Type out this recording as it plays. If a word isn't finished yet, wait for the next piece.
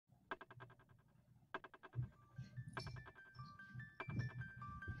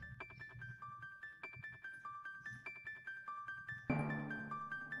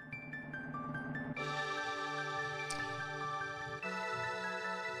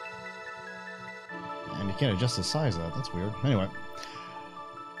You can't adjust the size of that. That's weird. Anyway.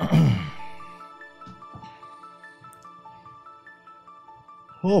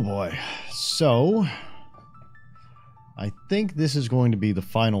 Oh boy. So, I think this is going to be the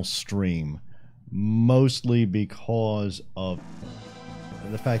final stream. Mostly because of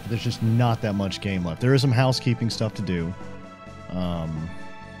the fact that there's just not that much game left. There is some housekeeping stuff to do.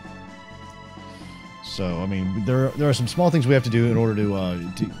 So, I mean, there are some small things we have to do in order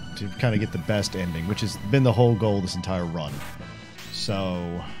to kind of get the best ending, which has been the whole goal this entire run.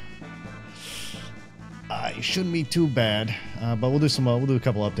 So, it shouldn't be too bad, but we'll do a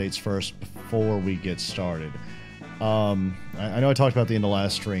couple updates first before we get started. I know I talked about the end of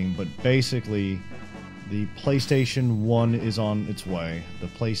last stream, but basically, the PlayStation 1 is on its way. The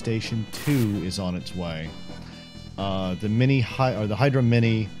PlayStation 2 is on its way. The Hydra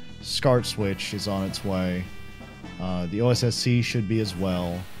Mini SCART switch is on its way. The OSSC should be as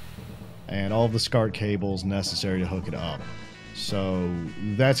well, and all of the SCART cables necessary to hook it up. So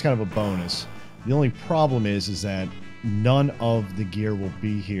that's kind of a bonus. The only problem is that none of the gear will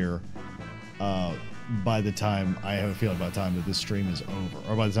be here by the time, I have a feeling by the time that this stream is over,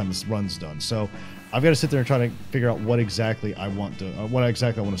 or by the time this run's done. So I've got to sit there and try to figure out what exactly I want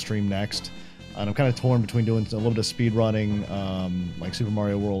to stream next. And I'm kind of torn between doing a little bit of speed running, like Super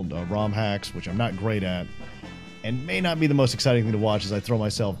Mario World ROM hacks, which I'm not great at, and may not be the most exciting thing to watch as I throw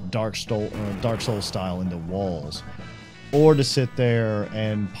myself Dark Souls style into walls, or to sit there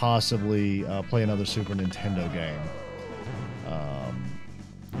and possibly play another Super Nintendo game.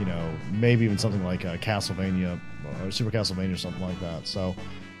 You know, maybe even something like Castlevania or Super Castlevania or something like that. So,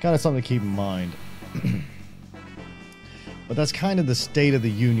 kind of something to keep in mind. But that's kind of the state of the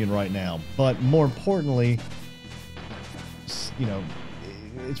union right now. But more importantly, you know,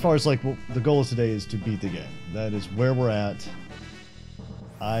 as far as like the goal of today is to beat the game. That is where we're at.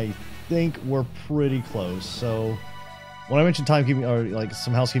 I think we're pretty close. So when I mentioned timekeeping or like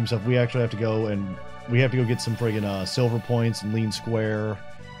some housekeeping stuff, we actually have to go get some friggin' silver points and lean square.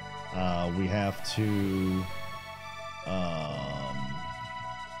 We have to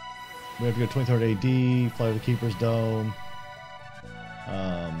go to 23rd AD, fly to the Keeper's Dome.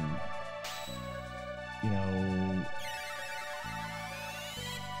 You know,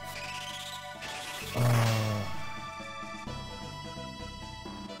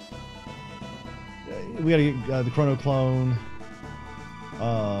 we gotta get the Chrono clone.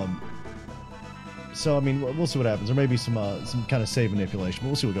 So I mean, we'll see what happens. There may be some kind of save manipulation, but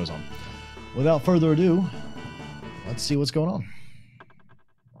we'll see what goes on. Without further ado, let's see what's going on.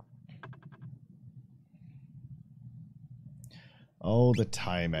 Oh, the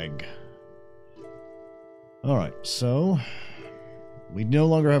time egg. Alright, so we no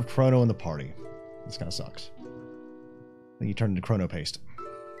longer have Chrono in the party. This kind of sucks. I think he turned into Chrono paste.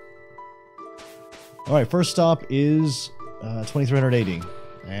 Alright, first stop is 2300 AD.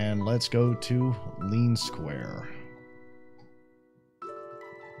 And let's go to Lean Square.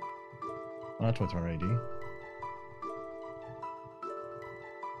 Not 2300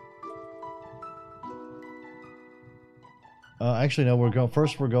 AD. Actually, no. We're going to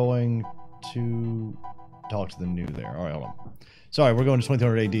talk to the new there. All right, hold on. Sorry, we're going to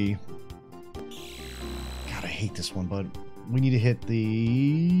 2300 AD. God, I hate this one, but we need to hit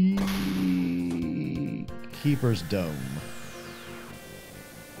the Keeper's Dome.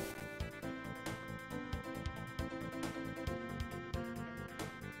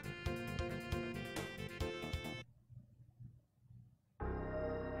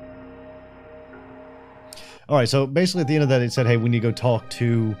 Alright, so basically at the end of that it said, hey, we need to go talk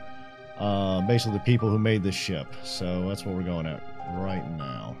to basically the people who made this ship. So that's what we're going at right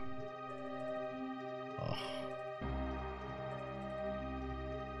now. Oh.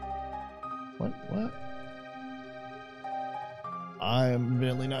 What? I'm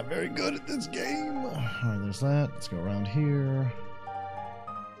really not very good at this game. Alright, there's that. Let's go around here.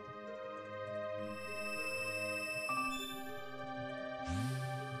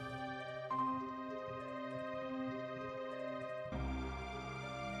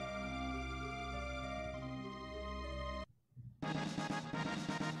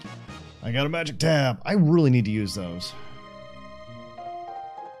 I got a magic tab. I really need to use those.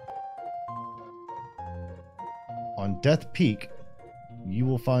 On Death Peak, you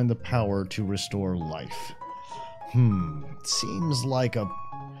will find the power to restore life. Seems like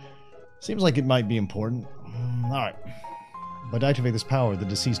it might be important. Alright. But to activate this power, the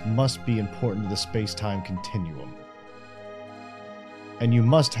deceased must be important to the space-time continuum. And you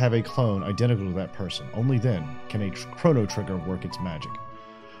must have a clone identical to that person. Only then can a Chrono trigger work its magic.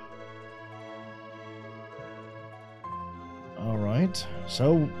 Alright,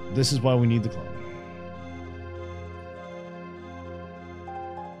 so this is why we need the clone.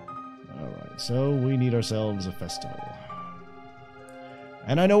 so we need ourselves a festival.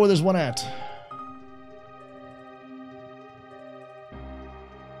 And I know where there's one at.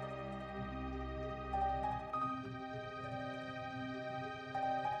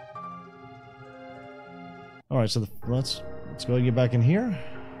 Alright, so let's go ahead and get back in here.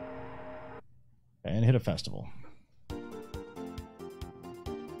 And hit a festival.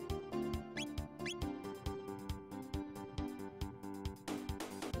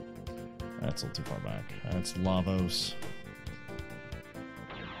 That's a little too far back. That's Lavos.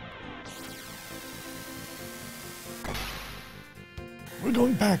 We're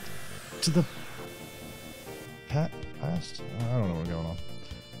going back to the past? I don't know what's going on.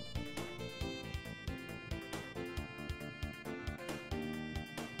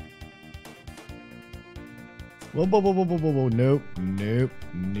 Whoa, whoa, whoa, whoa, whoa, whoa, whoa. Nope, nope,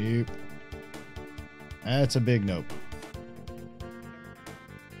 nope. That's a big nope.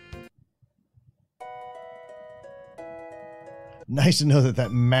 Nice to know that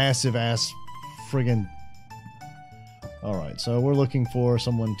that massive ass friggin'... Alright, so we're looking for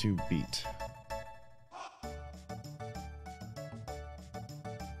someone to beat.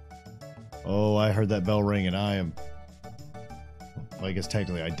 Oh, I heard that bell ring and I am... Well, I guess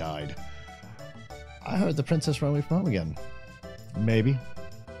technically I died. I heard the princess run away from home again. Maybe.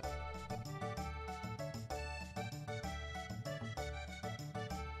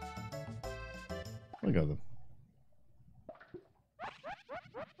 Look at them.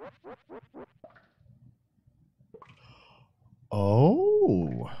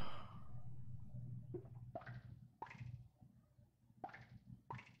 Oh.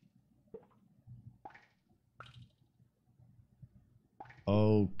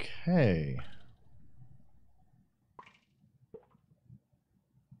 Okay.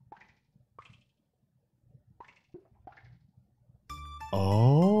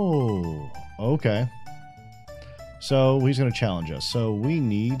 Oh, okay. So he's going to challenge us. So we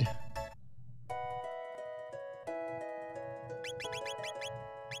need...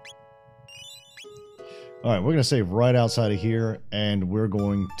 Alright, we're going to save right outside of here, and we're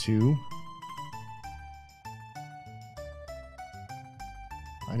going to...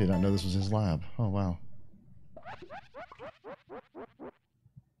 I did not know this was his lab. Oh, wow.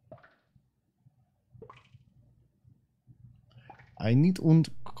 I need und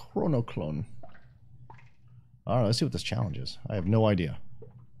Chrono clone. Alright, let's see what this challenge is. I have no idea.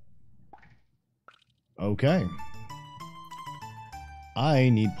 Okay. I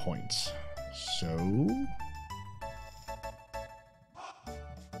need points. So...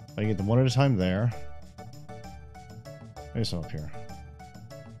 I get them one at a time there. Maybe some up here.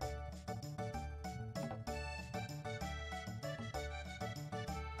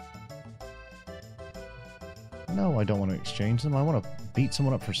 No, I don't want to exchange them. I want to beat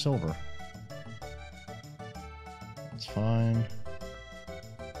someone up for silver. That's fine.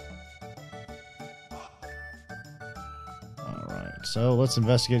 Alright, so let's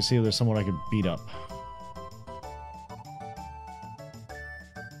investigate, see if there's someone I could beat up.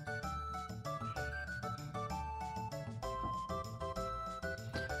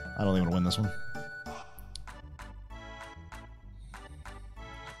 I don't even want to win this one.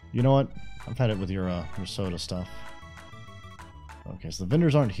 You know what? I've had it with your soda stuff. Okay, so the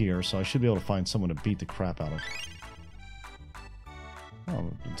vendors aren't here, so I should be able to find someone to beat the crap out of.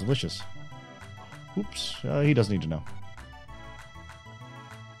 Oh, delicious. Oops, he doesn't need to know.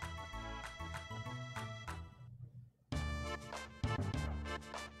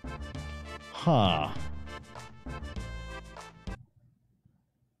 Huh.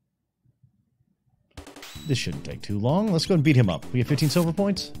 This shouldn't take too long. Let's go and beat him up. We have 15 silver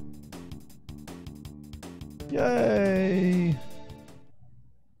points. Yay!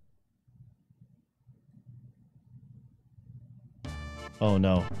 Oh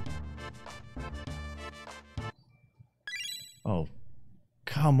no. Oh.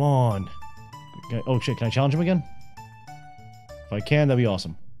 Come on. Oh shit, can I challenge him again? If I can, that'd be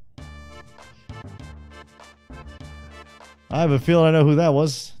awesome. I have a feeling I know who that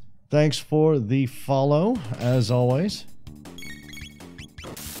was. Thanks for the follow, as always.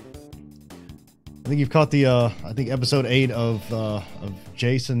 I think you've caught the, I think episode 8 of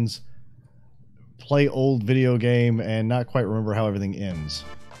Jason's play old video game and not quite remember how everything ends.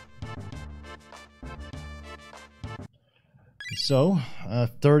 So,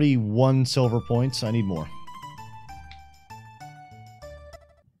 31 silver points. I need more.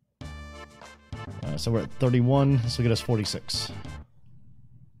 So we're at 31. This will get us 46.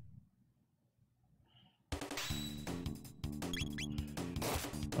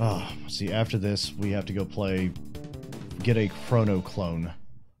 Oh, see, after this, we have to go get a Chrono clone.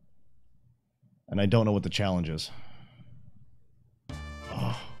 And I don't know what the challenge is.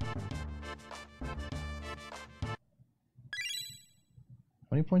 Oh. How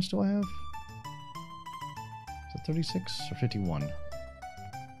many points do I have? Is it 36 or 51?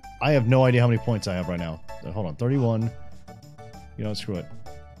 I have no idea how many points I have right now. Hold on, 31. You know what, screw it.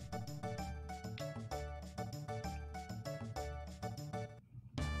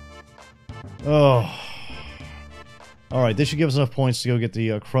 Oh. Alright, this should give us enough points to go get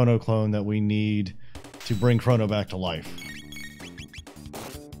the Chrono clone that we need to bring Chrono back to life.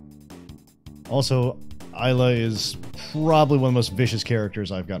 Also, Isla is probably one of the most vicious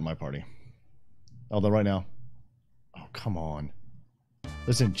characters I've got in my party. Although right now... Oh, come on.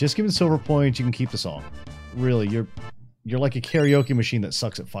 Listen, just give it silver points, you can keep the song. Really, you're like a karaoke machine that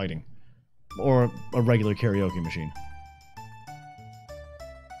sucks at fighting. Or a regular karaoke machine.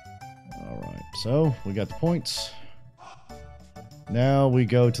 Alright, so we got the points. Now we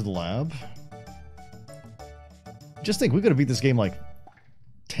go to the lab. Just think, we could have beat this game like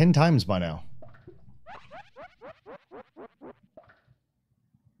 10 times by now.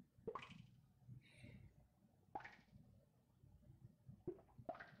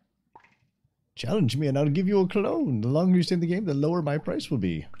 Challenge me and I'll give you a clone. The longer you stay in the game, the lower my price will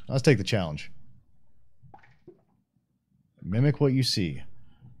be. Let's take the challenge. Mimic what you see.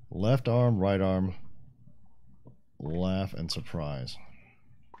 Left arm, right arm, laugh, and surprise.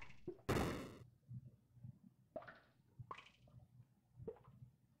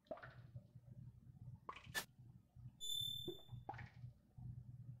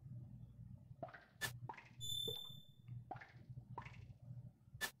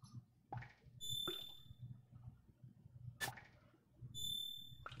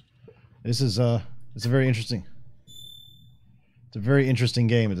 This is it's a very interesting. It's a very interesting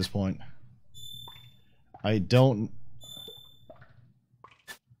game at this point. I don't.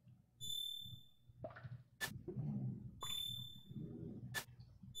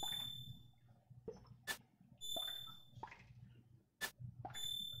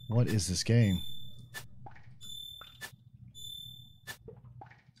 What is this game?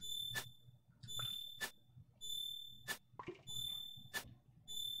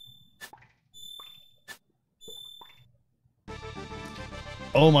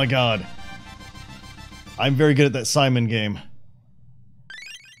 Oh my god. I'm very good at that Simon game.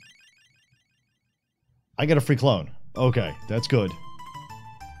 I get a free clone. Okay, that's good.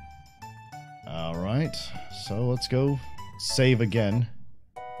 Alright, so let's go save again.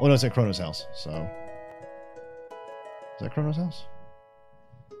 Oh no, it's at Chrono's house, so... Is that Chrono's house?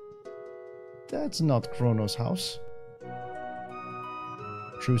 That's not Chrono's house.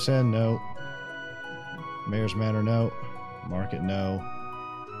 True Sand, no. Mayor's Manor, no. Market, no.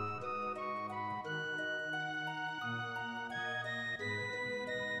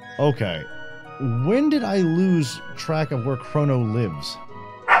 Okay. When did I lose track of where Chrono lives?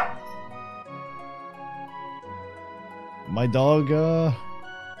 My dog,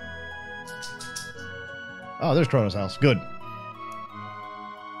 Oh, there's Chrono's house. Good.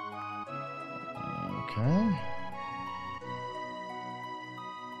 Okay.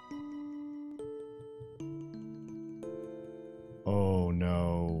 Oh,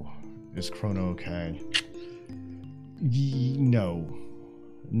 no. Is Chrono okay? No.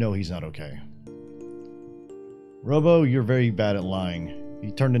 No, he's not okay. Robo, you're very bad at lying.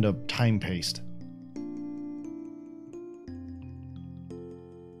 He turned into time paste.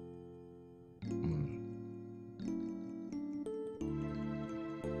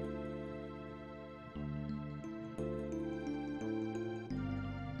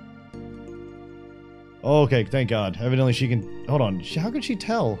 Okay, thank God. Evidently she can... Hold on. How could she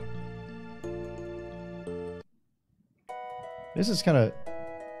tell? This is kind of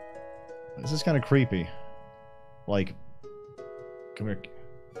creepy. Like... Come here.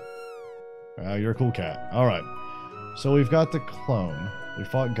 You're a cool cat. Alright. So we've got the clone. We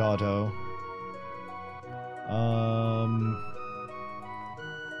fought Gato.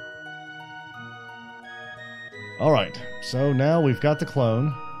 Alright. So now we've got the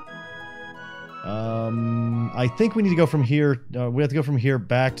clone. I think we need to go from here. We have to go from here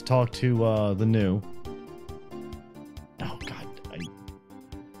back to talk to the new. Oh God!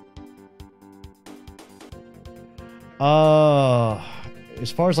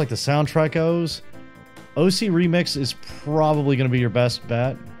 As far as like the soundtrack goes, OC Remix is probably going to be your best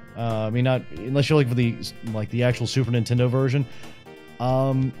bet. I mean, not unless you're looking for the actual Super Nintendo version.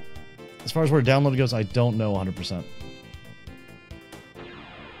 As far as where download goes, I don't know 100%.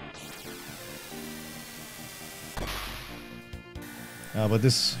 But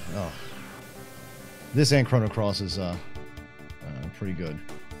this and Chrono Cross is pretty good.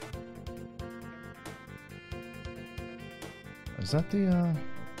 Is that the,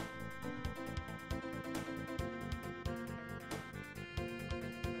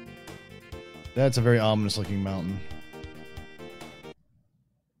 That's a very ominous looking mountain.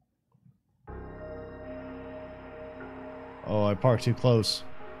 Oh, I parked too close.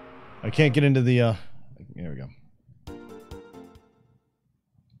 I can't get into the, There we go.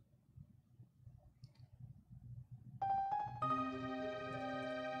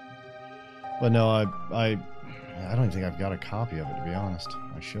 But no, I don't even think I've got a copy of it, to be honest.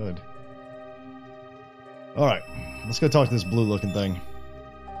 I should. Alright, let's go talk to this blue-looking thing.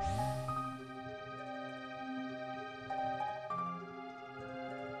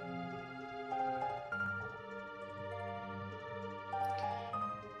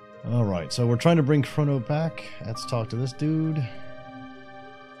 Alright, so we're trying to bring Chrono back. Let's talk to this dude.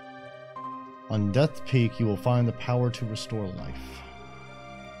 On Death Peak, you will find the power to restore life.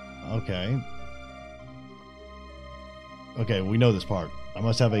 Okay. Okay, we know this part. I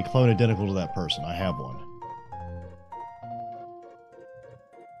must have a clone identical to that person. I have one.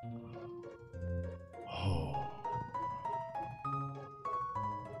 Oh.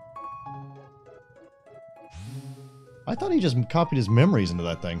 I thought he just copied his memories into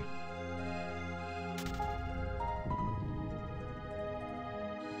that thing.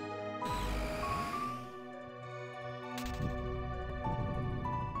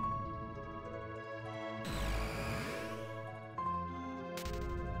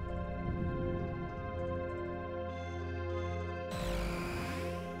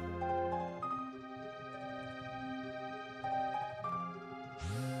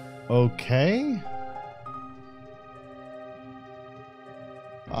 Okay.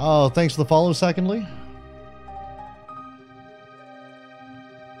 Oh, thanks for the follow, secondly.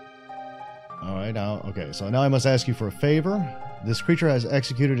 Alright, now, okay, so now I must ask you for a favor. This creature has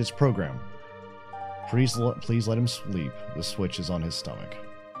executed its program. Please let him sleep. The switch is on his stomach.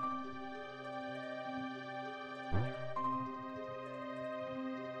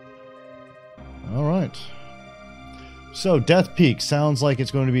 Alright. So, Death Peak sounds like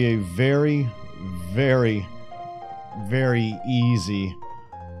it's going to be a very, very, very easy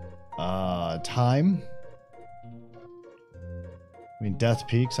time. I mean, Death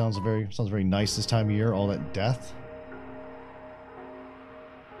Peak sounds very nice this time of year. All that death.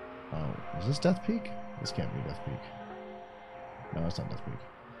 Oh, is this Death Peak? This can't be Death Peak. No, it's not Death Peak.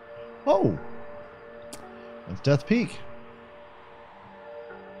 Oh, that's Death Peak.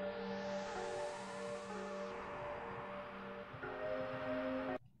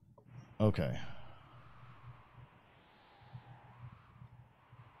 Okay.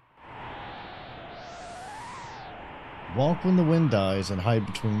 Walk when the wind dies and hide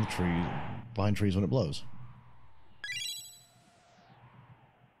between the trees, behind trees when it blows.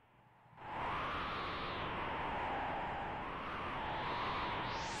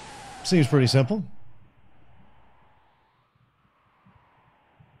 Seems pretty simple.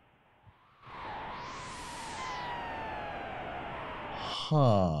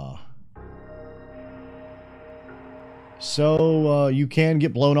 Huh. So, you can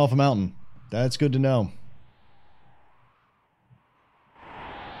get blown off a mountain. That's good to know.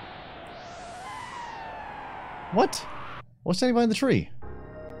 What? What's standing behind the tree?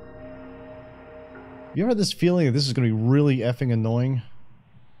 You ever had this feeling that this is going to be really effing annoying?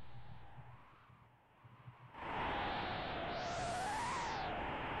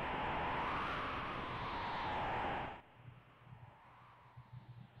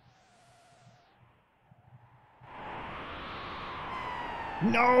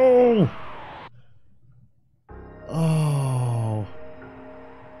 No! Oh.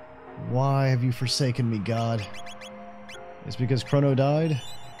 Why have you forsaken me, God? It's because Chrono died?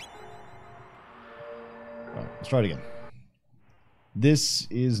 Alright, let's try it again. This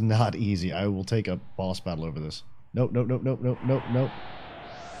is not easy. I will take a boss battle over this. Nope, nope, nope, nope, nope, nope, nope.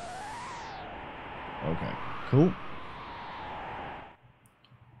 Okay, cool.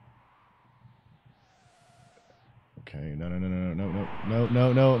 Okay, no, no, no, no, no, no, no,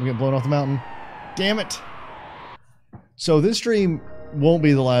 no, no, I'm getting blown off the mountain. Damn it! So this stream won't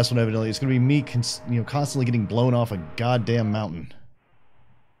be the last one, evidently. It's going to be me, constantly getting blown off a goddamn mountain.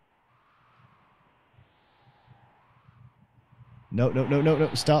 No, no, no, no,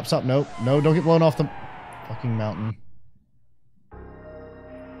 no, stop, stop, no, no, don't get blown off the fucking mountain.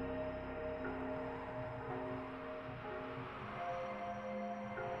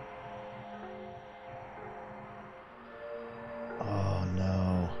 Oh,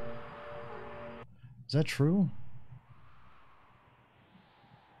 no. Is that true?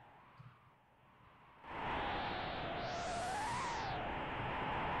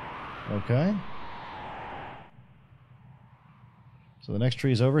 Okay. So the next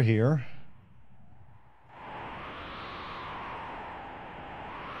tree is over here.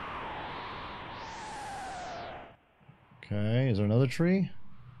 Okay, is there another tree?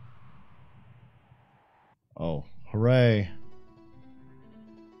 Oh, hooray.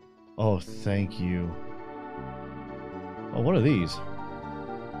 Oh, thank you. Oh, what are these?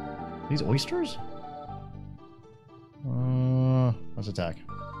 These oysters? Let's attack.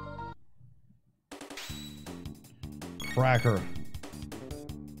 Cracker.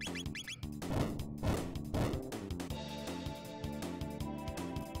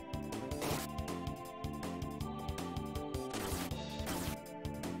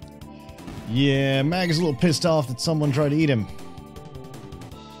 Yeah, Mag is a little pissed off that someone tried to eat him.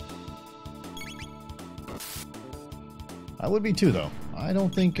 I would be too, though. I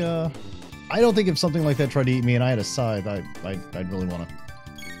don't think if something like that tried to eat me and I had a scythe, I'd really want to.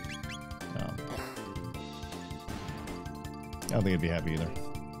 No. I don't think I'd be happy either.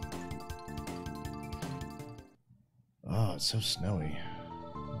 Oh, it's so snowy.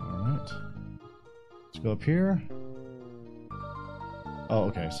 Alright. Let's go up here. Oh,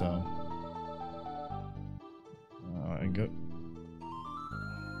 okay, so... and go...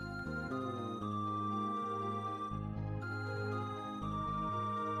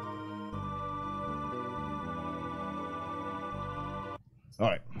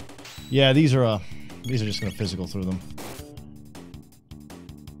 Alright. Yeah, these are just gonna physical through them.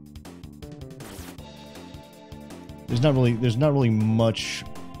 There's not really much.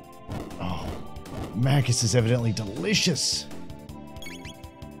 Oh, Magus is evidently delicious.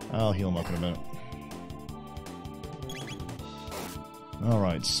 I'll heal him up in a minute.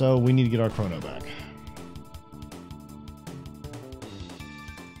 Alright, so we need to get our Chrono back.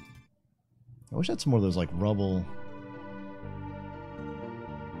 I wish I had some more of those, like, rubble.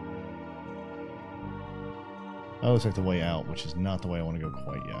 Oh, looks like the way out, which is not the way I want to go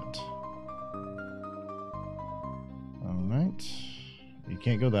quite yet. Alright. You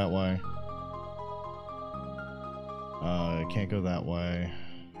can't go that way. Can't go that way.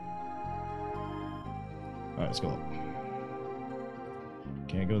 Alright, let's go up.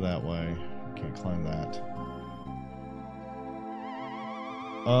 Can't go that way. Can't climb that.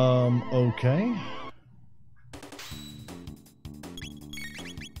 Okay.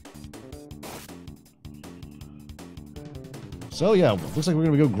 So yeah, looks like we're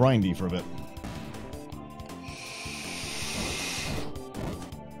gonna go grindy for a bit.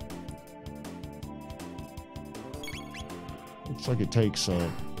 Looks like it takes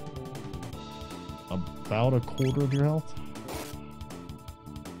about a quarter of your health.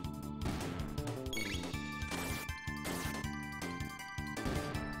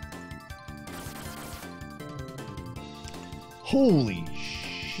 Holy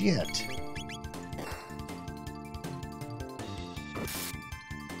shit.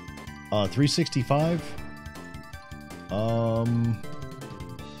 $365.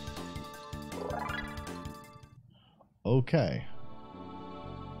 Okay.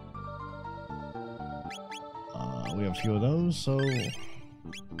 We have a few of those, so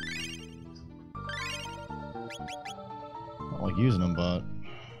not like using them, but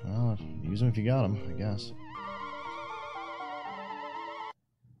use them if you got them, I guess.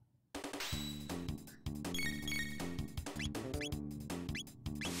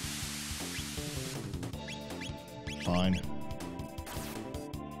 Fine.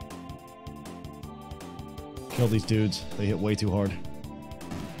 Kill these dudes. They hit way too hard.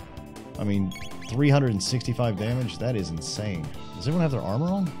 I mean, 365 damage? That is insane. Does everyone have their armor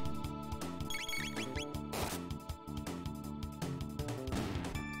on?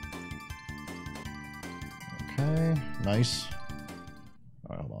 Okay, nice.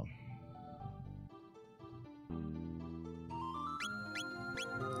 Alright, hold on.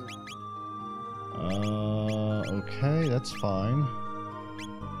 Okay, that's fine.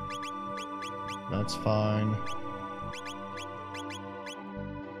 That's fine.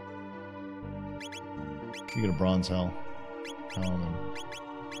 You get a bronze helm. And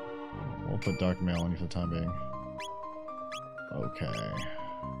we'll put dark mail on you for the time being. Okay.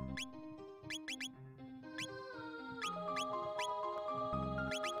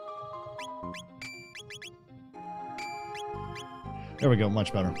 There we go,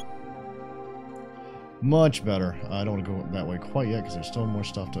 much better. Much better. I don't want to go that way quite yet because there's still more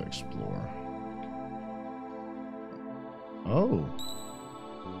stuff to explore. Oh.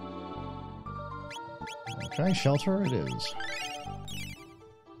 Okay, shelter it is.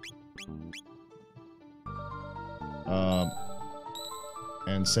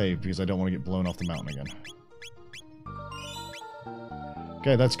 And save because I don't want to get blown off the mountain again.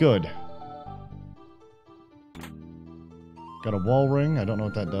 Okay, that's good. Got a wall ring. I don't know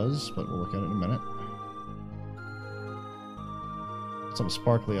what that does, but we'll look at it in a minute. Something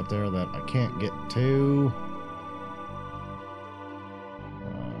sparkly up there that I can't get to.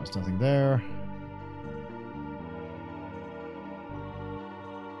 There's nothing there.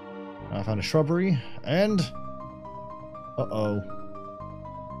 I found a shrubbery, and... Uh-oh.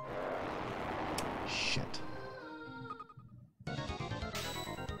 Shit.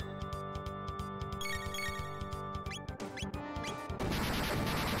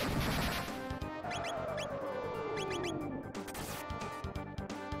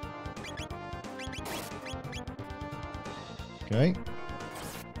 Okay.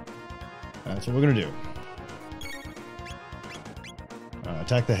 That's what we're gonna do.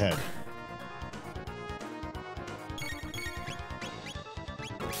 Attack the head.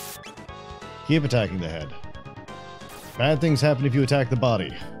 Keep attacking the head. Bad things happen if you attack the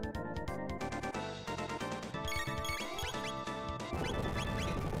body.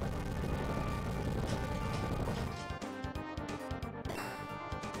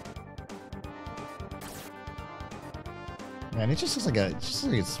 Man, it just looks like a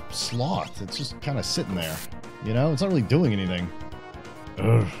sloth. It's just kind of sitting there. You know? It's not really doing anything.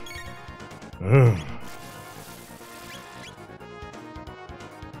 Ugh. Ugh.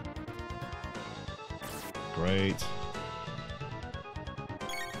 Great.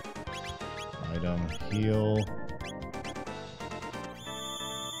 Item, heal.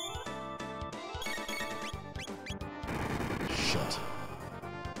 Shit.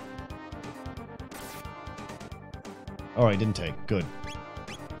 Alright, didn't take. Good.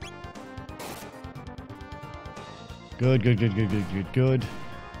 Good.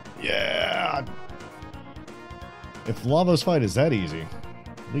 Yeah! If Lavos fight is that easy,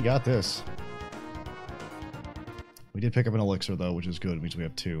 we got this. We did pick up an elixir, though, which is good. It means we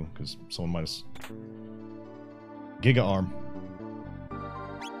have 2, because someone might have... Giga Arm.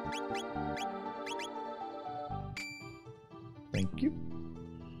 Thank you.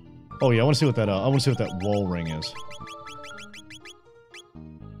 Oh yeah, I want to see what that. I want to see what that wall ring is.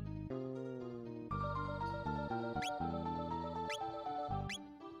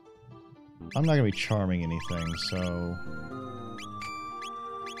 I'm not gonna be charming anything, so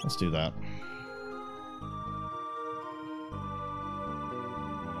let's do that.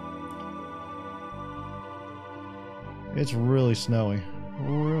 It's really snowy.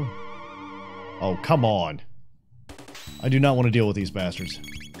 Oh, come on. I do not want to deal with these bastards.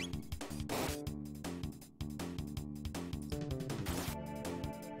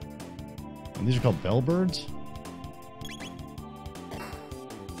 And these are called bellbirds?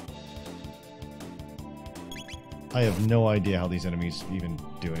 I have no idea how these enemies even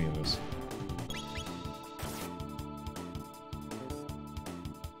do any of this.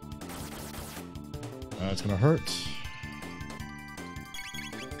 It's gonna hurt.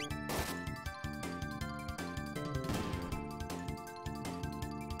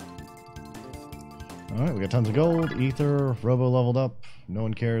 Alright, we got tons of gold, ether, Robo leveled up. No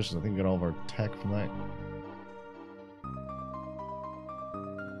one cares, because I think we got all of our tech from that.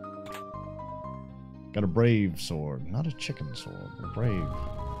 Got a brave sword, not a chicken sword, a brave.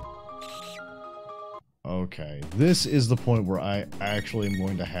 Okay, this is the point where I actually am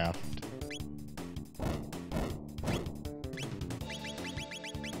going to have to...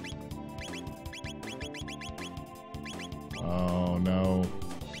 Oh no.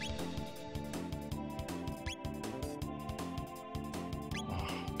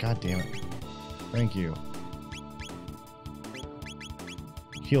 God damn it. Thank you.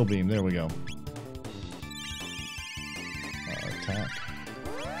 Heal beam, there we go. Attack.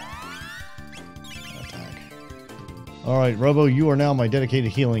 Attack. Alright, Robo, you are now my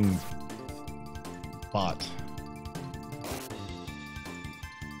dedicated healing bot.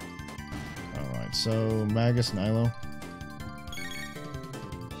 Alright, so Magus and Ilo.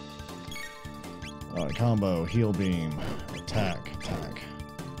 Alright, combo, heal beam, attack.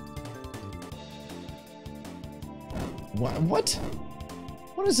 What?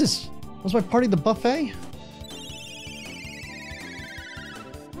 What is this? Was my party the buffet?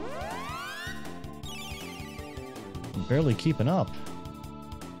 I'm barely keeping up.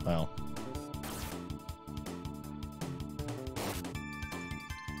 Well.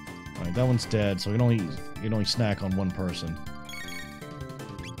 Alright, that one's dead, so you can only snack on one person.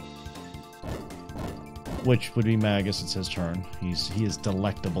 Which would be Magus, it's his turn. He is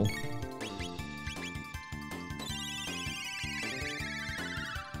delectable.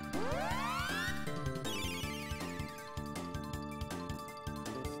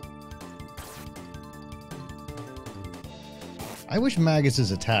 I wish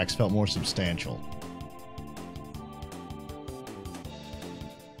Magus's attacks felt more substantial.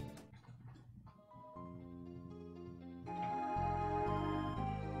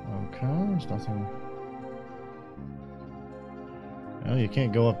 there's nothing. Well, you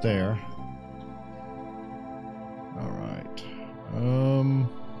can't go up there. Alright.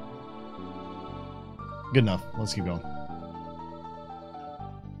 Good enough. Let's keep going.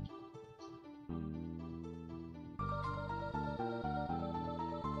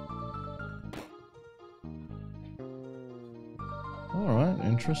 Alright,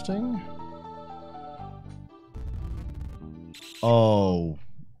 interesting. Oh.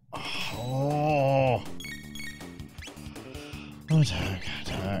 Oh. Attack,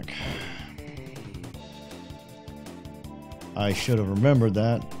 attack. I should have remembered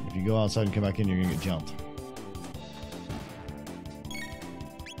that. If you go outside and come back in, you're gonna get jumped.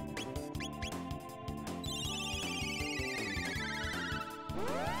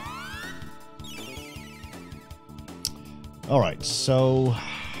 Alright, so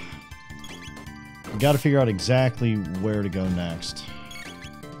we gotta figure out exactly where to go next.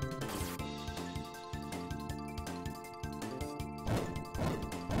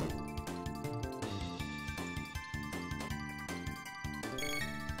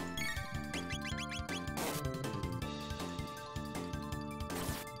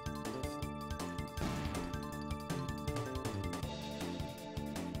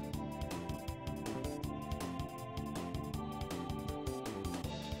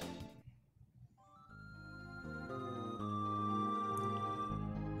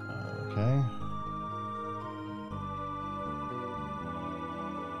 Okay.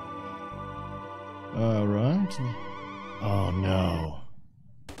 All right. Oh no.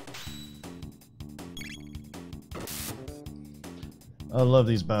 I love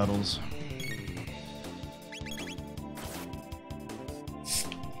these battles.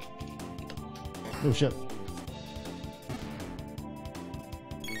 Oh shit.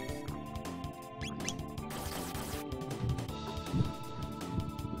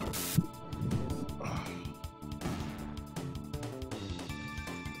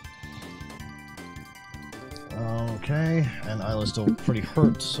 Okay, and Isla's still pretty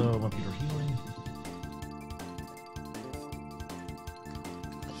hurt, so might be her healing.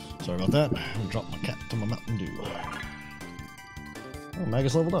 Sorry about that. I dropped my cat to my Mountain Dew. Oh,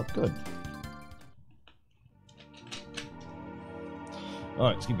 Magus leveled up. Good.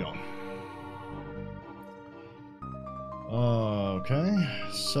 Alright, let's keep going. Okay,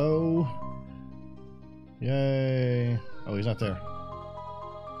 so... Yay. Oh, he's not there.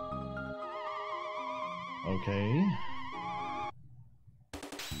 Okay.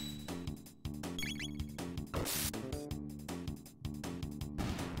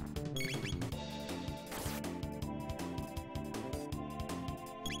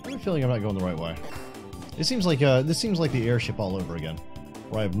 I have a feeling I'm not going the right way. It seems like this seems like the airship all over again,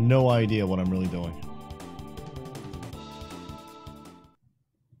 where I have no idea what I'm really doing.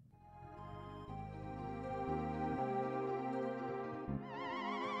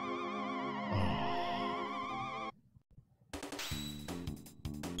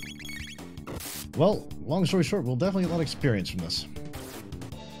 Well, long story short, we'll definitely get a lot of experience from this.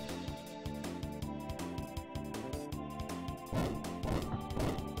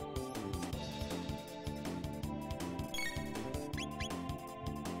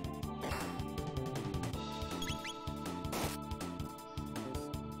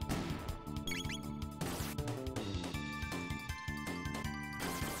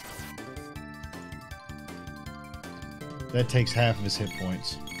 That takes half of his hit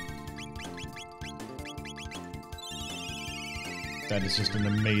points. That is just an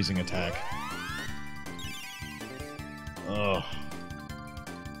amazing attack. Ugh.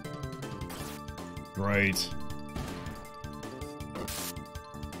 Great.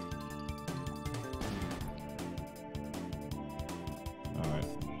 Alright.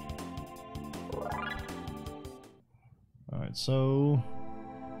 Alright, so...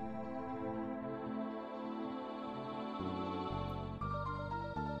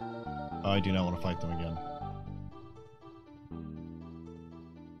 I do not want to fight them again.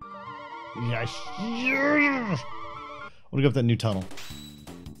 Yes. I want to go up that new tunnel,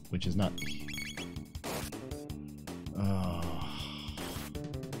 which is not.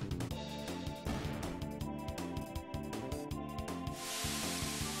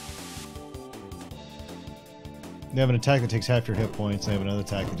 They have an attack that takes half your hit points. They have another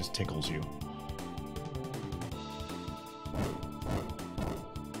attack that just tickles you.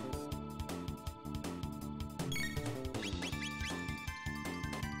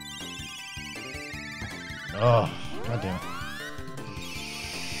 Oh, god damn it.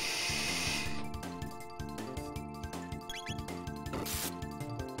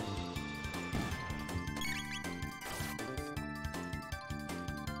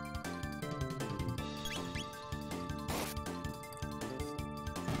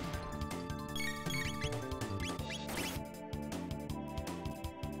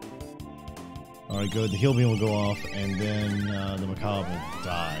 Alright, good. The heal beam will go off, and then the macabre will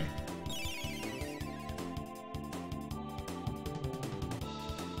die.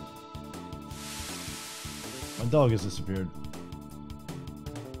 My dog has disappeared.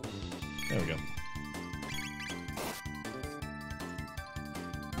 There we go.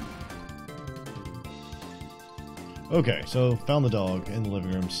 Okay, so found the dog in the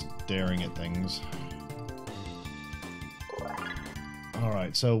living room staring at things.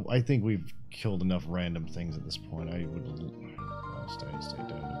 Alright, so I think we've killed enough random things at this point. I would... Oh, stay down.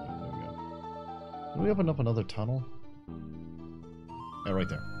 There we go. Do we open up another tunnel? Yeah, right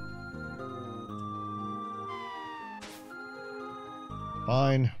there.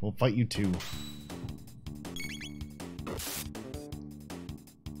 Fine, we'll fight you too.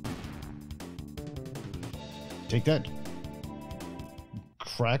 Take that.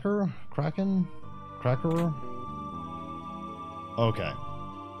 Kraken? Cracker? Okay.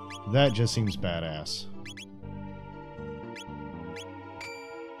 That just seems badass.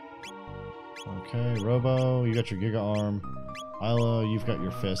 Okay, Robo, you got your Giga Arm. Isla, you've got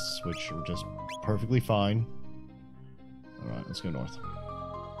your fists, which are just perfectly fine. Alright, let's go north.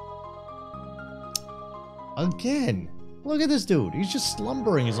 Again! Look at this dude. He's just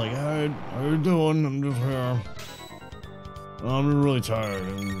slumbering. He's like, hey, how you doing? I'm just here. I'm really tired.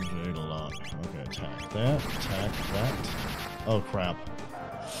 I just ate a lot. Okay, attack that. Oh, crap.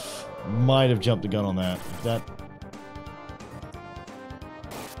 Might have jumped the gun on that.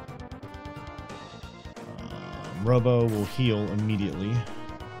 Robo will heal immediately.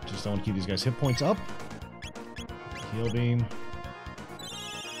 Just don't want to keep these guys' hit points up. Heal beam.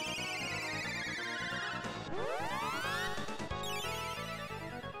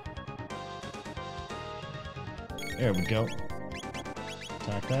 There we go.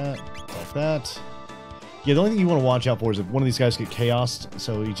 Attack that. Yeah, the only thing you want to watch out for is if one of these guys get chaosed,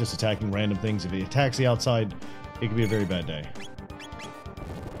 so he's just attacking random things. If he attacks the outside, it could be a very bad day.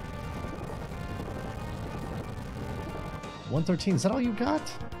 $113, is that all you got?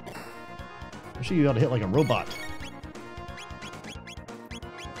 I'm sure you ought to hit like a robot.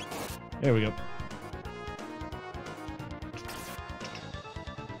 There we go.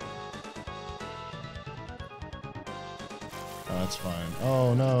 Oh, that's fine.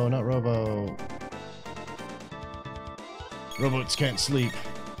 Oh no, not Robo. Robots can't sleep.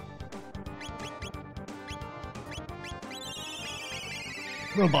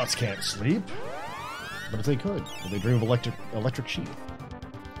 Robots can't sleep. But if they could, would they dream of electric sheep?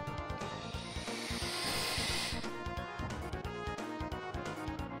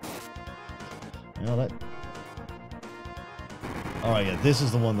 You know that. Alright, yeah, this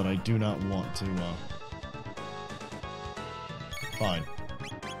is the one that I do not want to, Fine.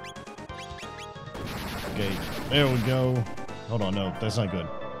 Okay, there we go. Hold on, no, that's not good.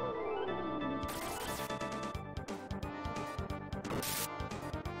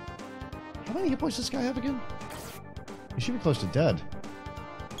 How many hit points does this guy have again? He should be close to dead.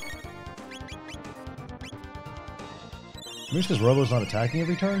 Maybe it's because Robo's not attacking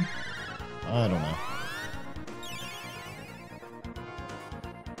every turn? I don't know.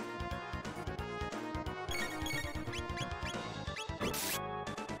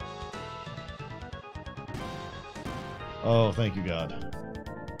 Oh, thank you, God.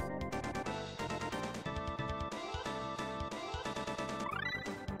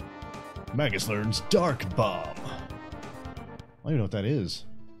 Magus learns Dark Bomb. I don't even know what that is.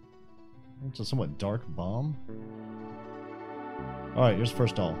 It's a somewhat dark bomb. Alright, here's the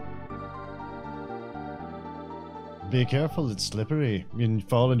first doll. Be careful, it's slippery. You can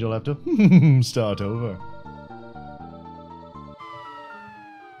fall and you'll have to start over.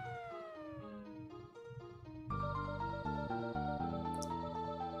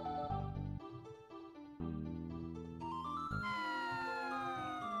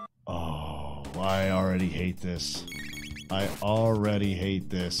 Oh, I already hate this. I already hate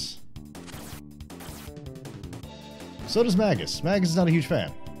this. So does Magus. Magus is not a huge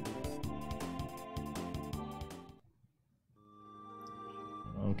fan.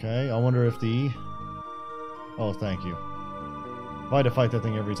 Okay, I wonder if the... Oh, thank you. If I had to fight that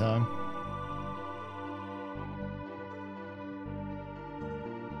thing every time.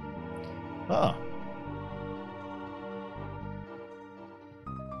 Ah.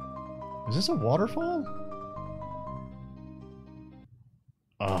 Is this a waterfall?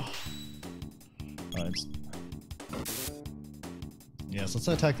 Oh. It's... Yes, let's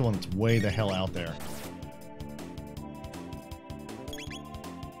attack the one that's way the hell out there.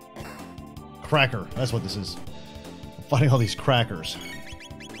 Cracker, that's what this is. I'm fighting all these crackers.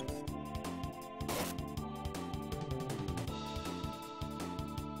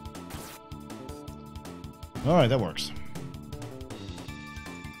 Alright, that works.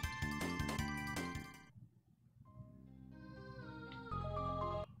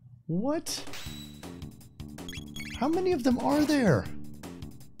 What? How many of them are there?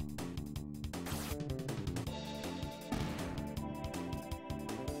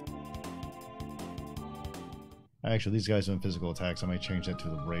 Actually, these guys have physical attacks. I might change that to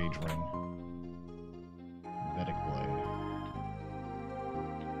the Rage Ring. Vedic Blade.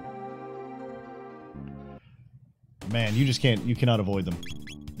 Man, you just can't, you cannot avoid them.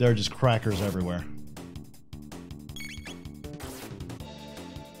 There are just crackers everywhere.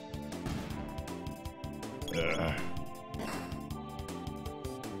 Ugh.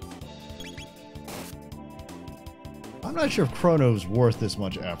 I'm not sure if Chrono's worth this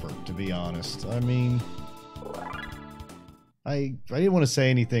much effort, to be honest. I mean... I didn't want to say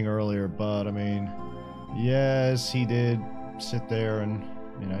anything earlier, but I mean, yes, he did sit there and,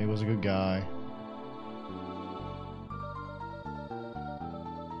 you know, he was a good guy.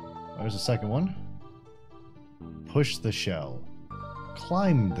 There's a second one. Push the shell.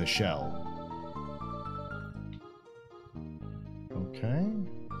 Climb the shell. Okay.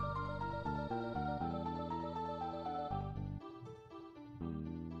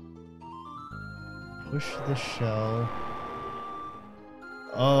 Push the shell.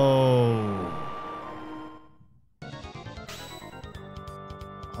 Oh.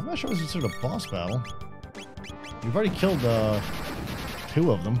 I'm not sure it was considered a boss battle. You've already killed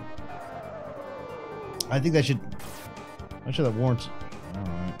 2 of them. I think that should... I'm sure that warrants...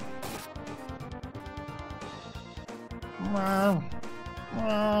 Alright. Wow.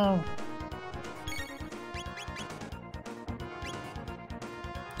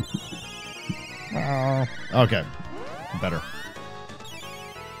 Wow. Okay. Better.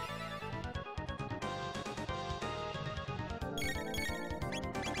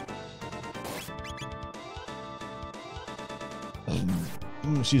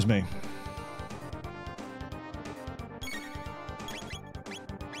 Excuse me.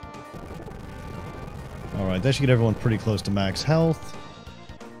 Alright, that should get everyone pretty close to max health.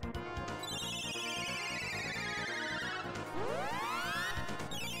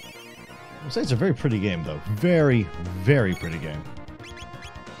 I'll say it's a very pretty game, though. Very, very pretty game.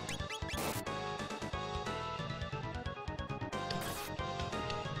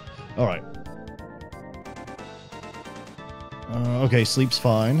 Alright. Okay, sleep's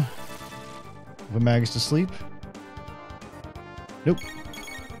fine. Put Magus to sleep. Nope.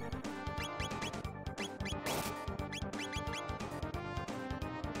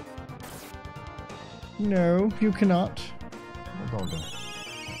 No, you cannot.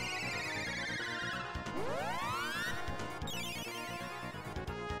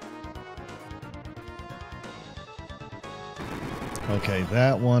 Okay,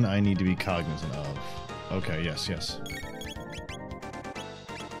 that one I need to be cognizant of. Okay, yes, yes.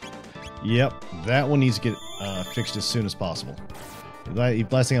 Yep, that one needs to get fixed as soon as possible. The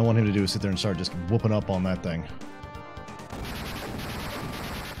last thing I want him to do is sit there and start just whooping up on that thing.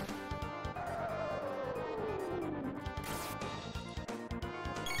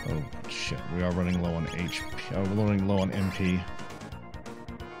 Oh, shit. We are running low on HP. Oh, we're running low on MP.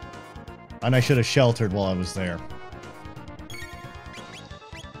 And I should have sheltered while I was there.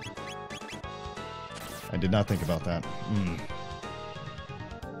 I did not think about that.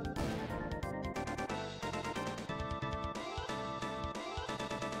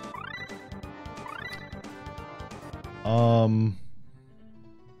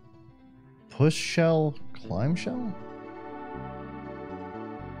 Push shell, climb shell?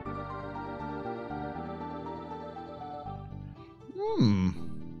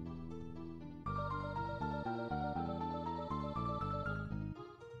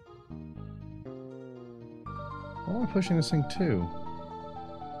 Why am I pushing this thing too?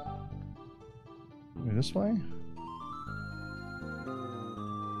 Wait, this way?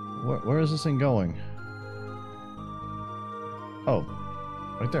 Where is this thing going? Oh,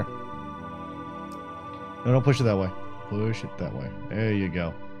 right there. No, don't push it that way. Push it that way. There you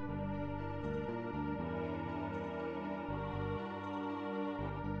go.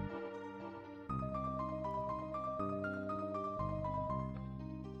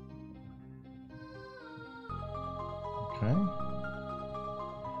 Okay.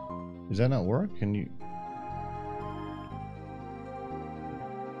 Does that not work? Can you...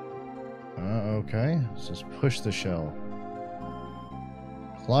 okay. Let's just push the shell.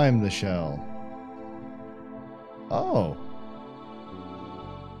 Climb the shell. Oh.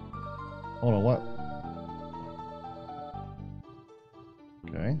 Hold on, what?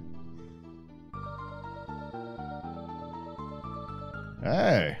 Okay.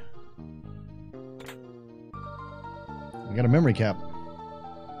 Hey. memory cap.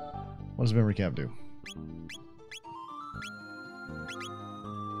 What does memory cap do?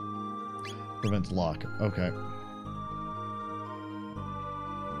 Prevents lock. Okay.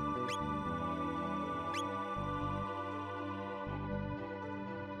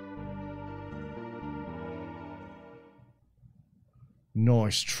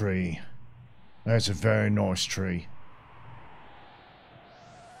 Nice tree. That's a very nice tree.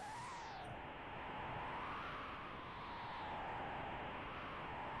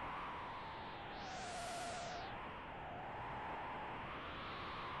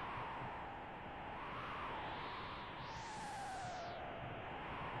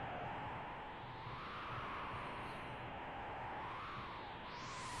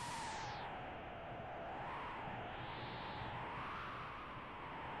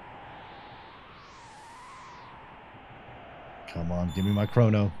 Come on, give me my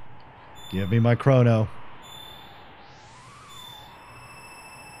Chrono. Give me my Chrono.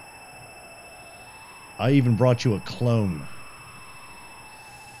 I even brought you a clone.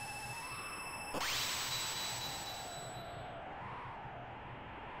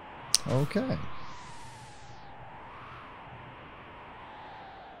 Okay.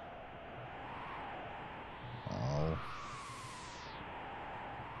 Oh.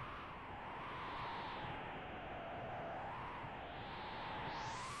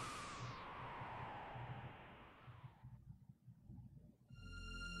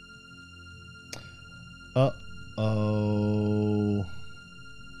 Uh-oh.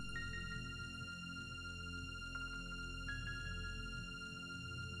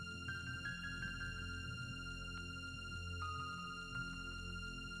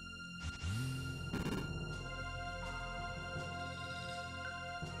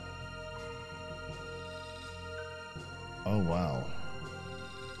 Oh, wow.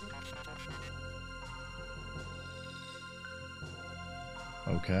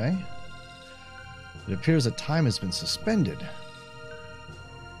 Okay. It appears that time has been suspended.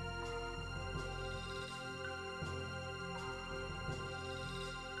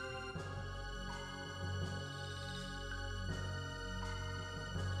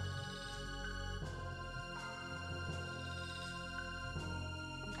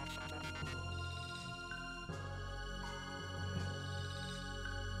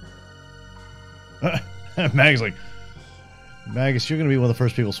 Mag's like, Magus, you're going to be one of the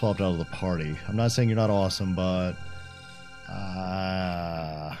first people swapped out of the party. I'm not saying you're not awesome, but...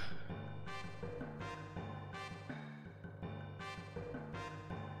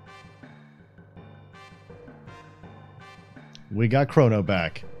 we got Chrono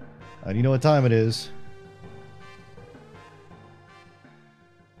back. You know what time it is.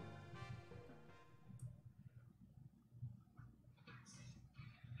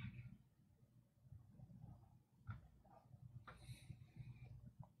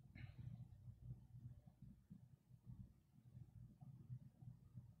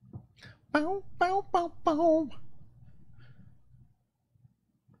 Bow, bow, bow, bow.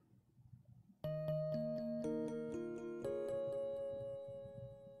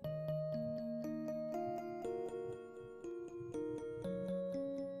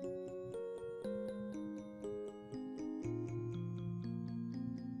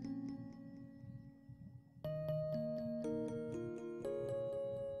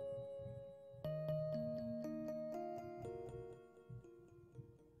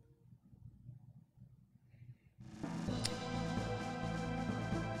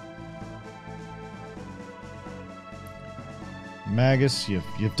 Magus,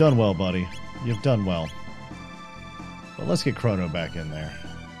 you've done well, buddy. You've done well. But let's get Chrono back in there.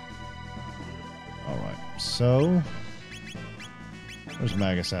 Alright, so... where's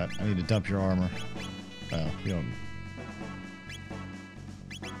Magus at? I need to dump your armor. Oh, you don't...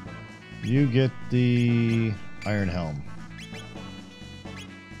 you get the Iron Helm.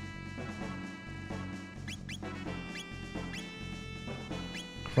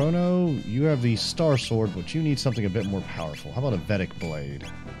 Chrono, you have the Star Sword, but you need something a bit more powerful. How about a Vedic Blade?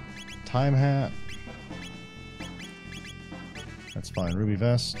 Time Hat. That's fine. Ruby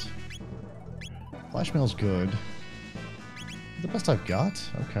Vest. Flash Mail's good. The best I've got?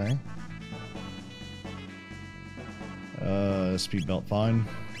 Okay. Speed Belt, fine.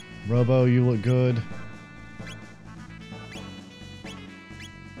 Robo, you look good.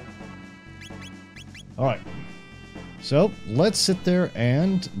 Alright. So, let's sit there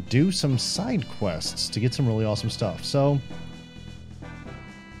and do some side quests to get some really awesome stuff. So,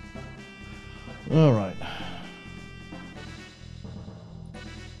 alright.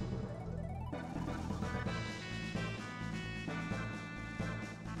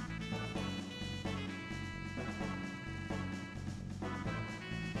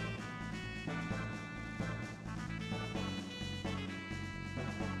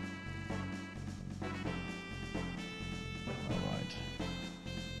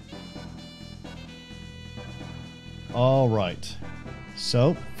 Alright.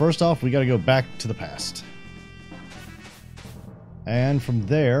 So, first off, we gotta go back to the past. And from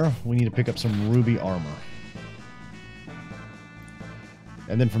there, we need to pick up some ruby armor.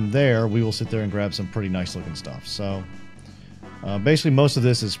 And then from there, we will sit there and grab some pretty nice looking stuff. So, basically most of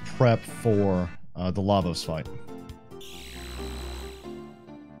this is prep for the Lavos fight.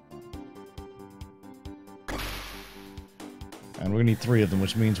 And we're going to need 3 of them,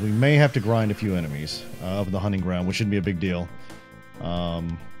 which means we may have to grind a few enemies up in the hunting ground, which shouldn't be a big deal.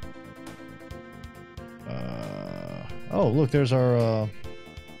 Oh, look, there's our...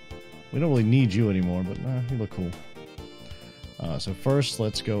 we don't really need you anymore, but you look cool. So first,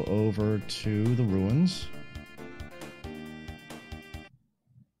 let's go over to the ruins.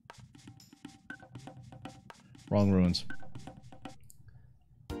 Wrong ruins.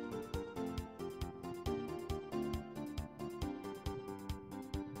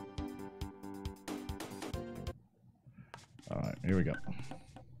 Alright, here we go.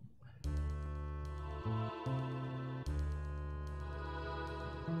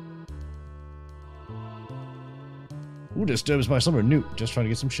 Who disturbs my summer newt? Just trying to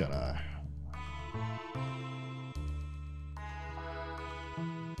get some shut-eye.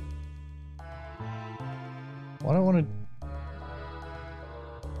 Why do I want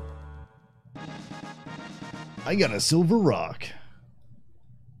to... I got a silver rock.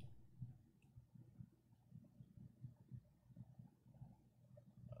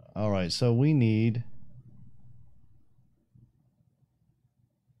 Alright, so we need...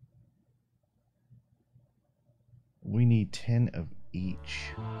 We need 10 of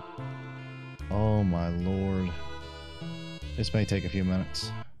each. Oh my lord. This may take a few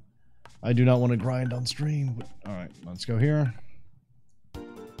minutes. I do not want to grind on stream, but alright, let's go here.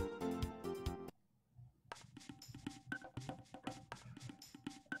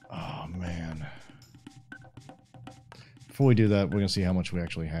 Oh man. Before we do that, we're going to see how much we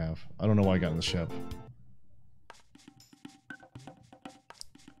actually have. I don't know why I got in the ship.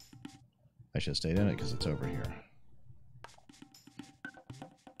 I should have stayed in it because it's over here.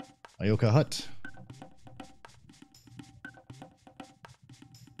 Ayoka Hut.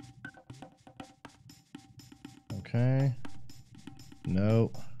 Okay.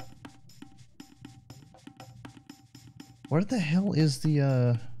 No. Where the hell is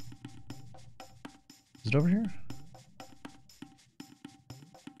the, Is it over here?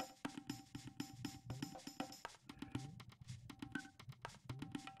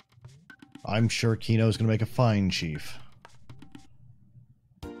 I'm sure Kino's gonna make a fine chief.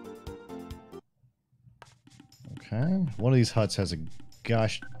 Okay. One of these huts has a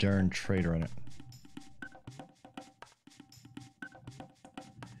gosh darn trader in it.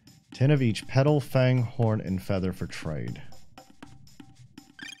 10 of each petal, fang, horn, and feather for trade.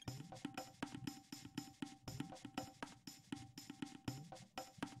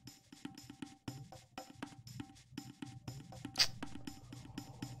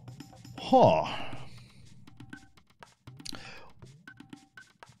 Huh.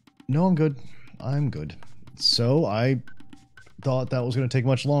 No, I'm good. I'm good. So, I thought that was going to take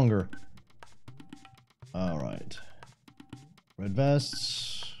much longer. Alright. Red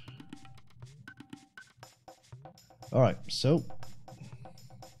vests. Alright, so...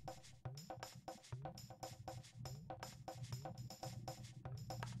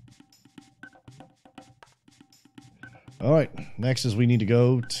 Alright, next is we need to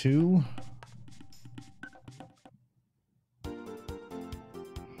go to...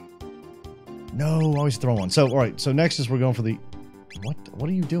 No, always throw one. So, alright, so next is we're going for the... What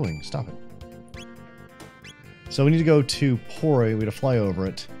are you doing? Stop it. So we need to go to Pori, we need to fly over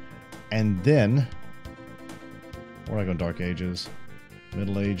it, and then... Where do I go? Dark Ages,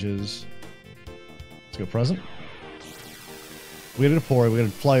 Middle Ages. Let's go present. We gotta go to Pori, we gotta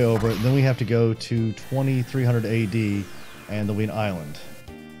fly over it, and then we have to go to 2300 AD and the Wien Island.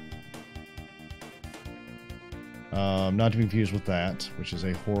 Not to be confused with that, which is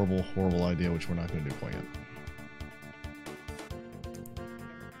a horrible, horrible idea, which we're not going to do quite yet.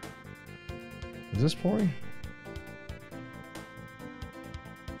 Is this Pori?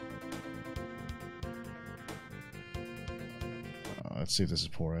 Let's see if this is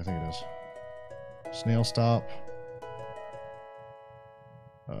Pori. I think it is. Snail stop.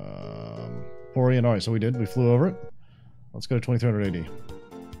 Pori, and alright, so we did. We flew over it. Let's go to 2300 AD.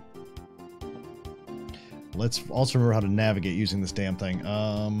 Let's also remember how to navigate using this damn thing.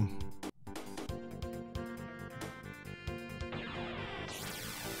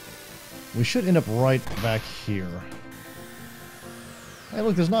 We should end up right back here. Hey,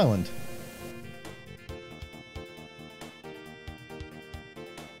 look, there's an island.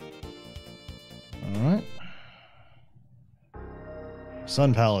 Alright.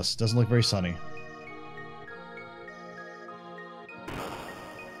 Sun Palace. Doesn't look very sunny.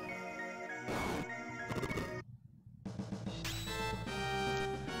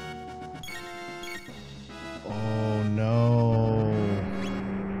 Oh no.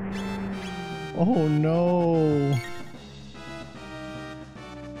 Oh no.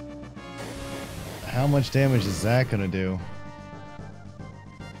 How much damage is that gonna do?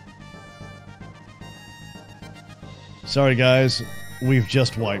 Sorry guys, we've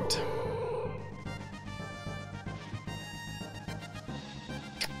just wiped.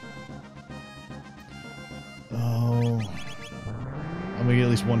 Oh. I'm gonna get at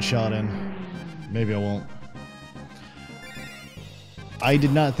least one shot in. Maybe I won't. I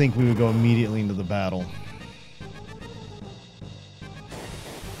did not think we would go immediately into the battle.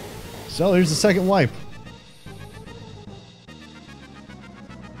 So, here's the second wipe.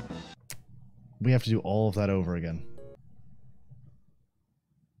 We have to do all of that over again.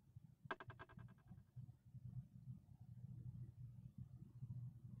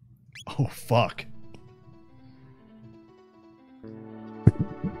 Oh, fuck.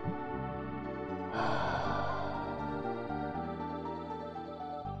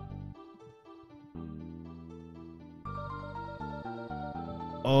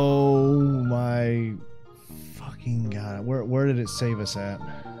 Oh my fucking god. Where did it save us at?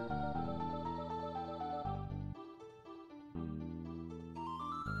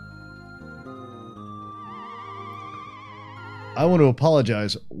 I want to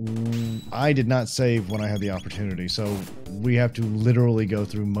apologize. I did not save when I had the opportunity, so we have to literally go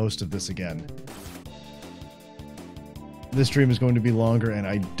through most of this again. This stream is going to be longer, and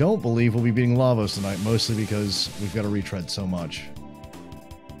I don't believe we'll be beating Lavos tonight, mostly because we've got to retread so much.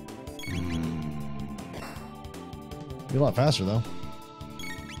 Be a lot faster, though.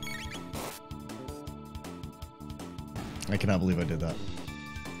 I cannot believe I did that.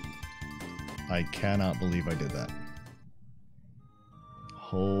 I cannot believe I did that.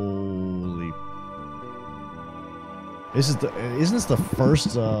 Holy... Isn't this the first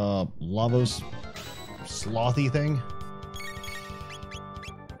Lavos slothy thing?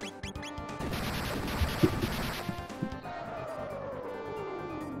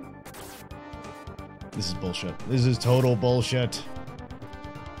 This is bullshit. This is total bullshit.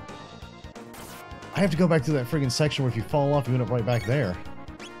 I have to go back to that friggin' section where if you fall off, you end up right back there.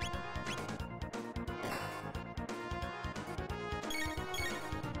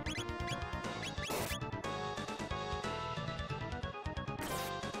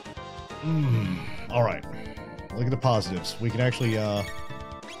 Alright. Look at the positives. We can actually,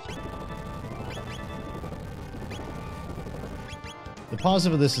 The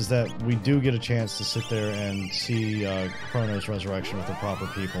positive of this is that we do get a chance to sit there and see Chrono's resurrection with the proper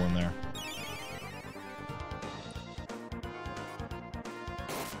people in there.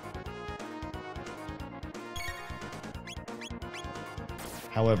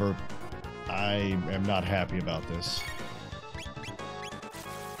 However, I am not happy about this.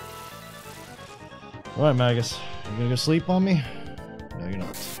 Alright, Magus. You gonna go sleep on me? No, you're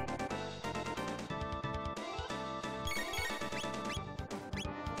not.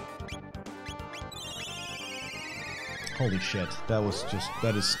 Holy shit. That was just...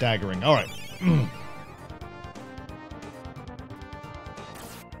 That is staggering. Alright.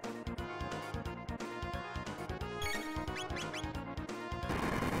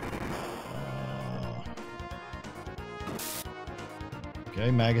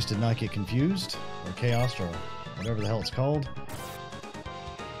 Okay, Magus did not get confused. Or Chaos, or whatever the hell it's called.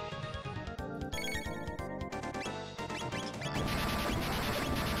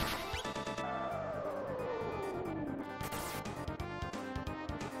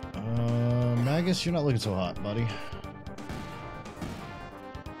 Magus, you're not looking so hot, buddy.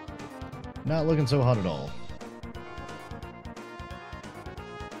 Not looking so hot at all.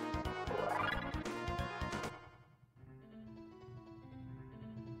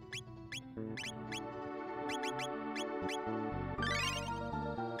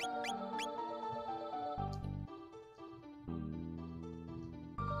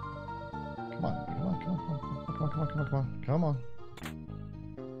 Come on.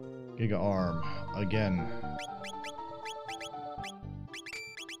 Giga Arm. Again.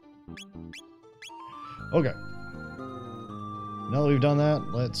 Okay. Now that we've done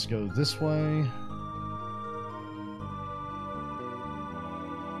that, let's go this way.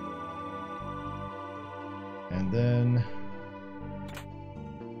 And then...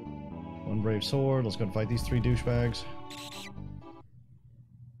 one brave sword. Let's go and fight these three douchebags.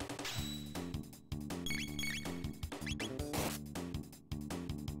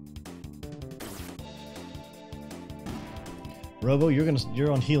 Robo,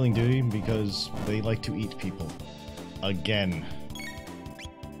 you're on healing duty because they like to eat people. Again.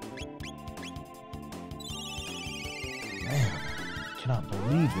 Man, I cannot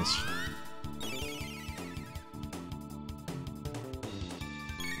believe this.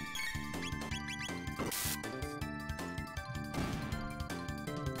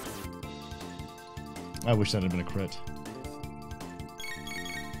 I wish that had been a crit.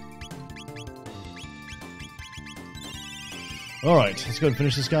 Alright, let's go and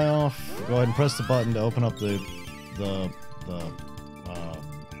finish this guy off. Go ahead and press the button to open up the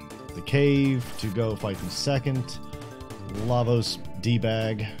cave to go fight the second Lavos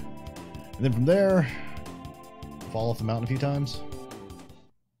D-bag. And then from there, fall off the mountain a few times.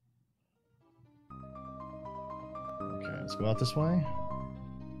 Okay, let's go out this way.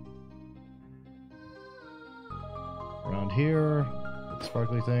 Around here, the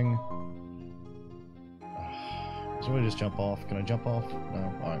sparkly thing. Is there a way to just jump off? Can I jump off?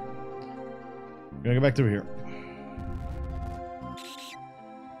 No? Alright. We're gonna go back through here.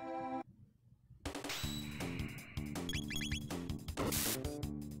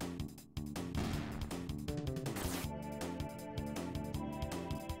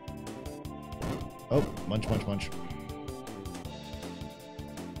 Oh, munch, munch, munch.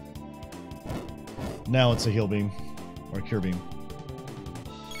 Now it's a heal beam. Or a cure beam.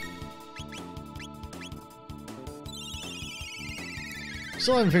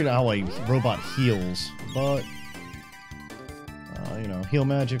 Still haven't figured out how a robot heals, but you know, heal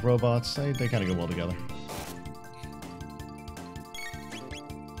magic, robots, they kind of go well together.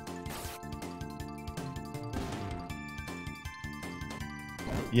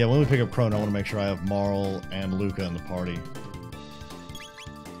 Yeah, when we pick up Chrono, I want to make sure I have Marl and Luca in the party.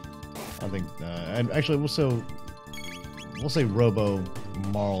 I think, and actually, we'll say Robo,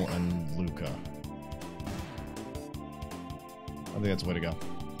 Marl, and Luca. I think that's the way to go.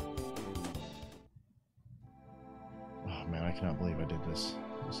 Oh man, I cannot believe I did this.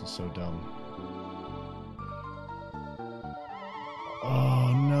 This is so dumb.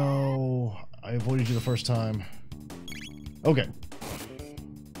 Oh no! I avoided you the first time. Okay.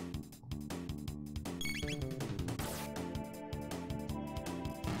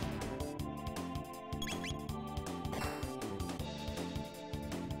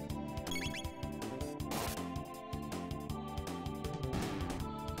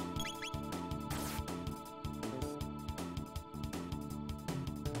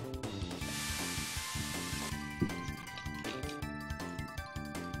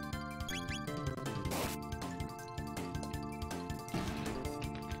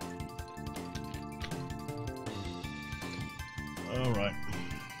 Alright.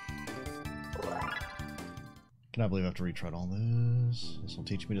 Cannot believe I have to retread all this. This will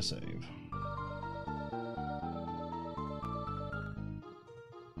teach me to save.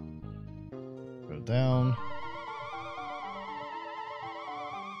 Go down.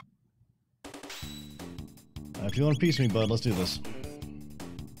 If you want to piece me, bud, let's do this.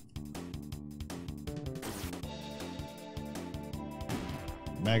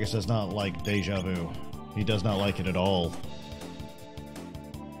 Magus does not like Deja-Vu. He does not like it at all.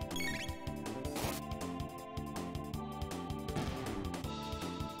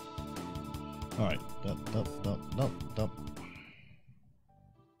 Alright. Dup.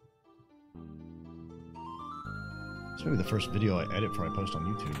 This may be the first video I edit before I post on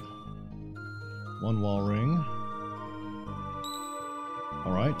YouTube. One wall ring.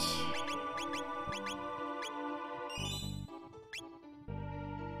 Alright.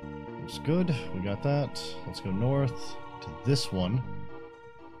 Looks good. We got that. Let's go north to this one.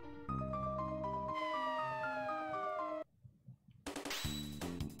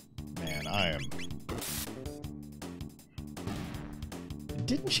 Man, I am...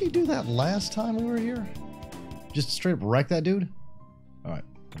 Didn't she do that last time we were here? Just straight up wreck that dude? Alright,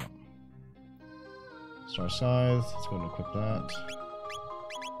 come on. Star Scythe. Let's go and equip that.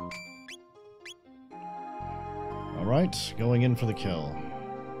 Alright, going in for the kill.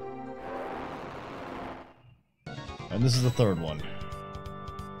 And this is the third one.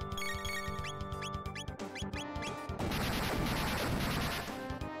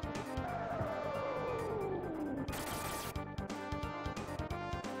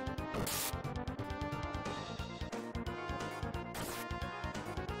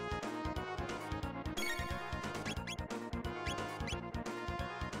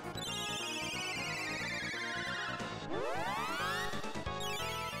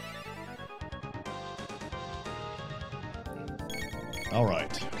 All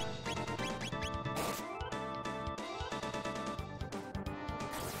right.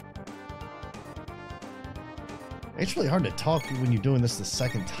 It's really hard to talk when you're doing this the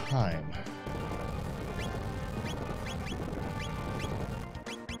second time.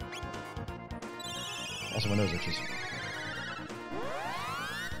 Also, my nose itches.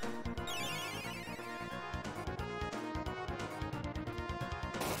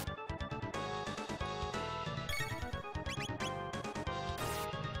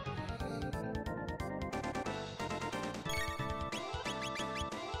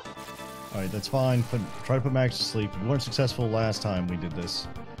 Alright, that's fine. Try to put Max to sleep. We weren't successful last time we did this.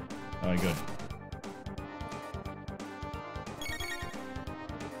 Alright, good.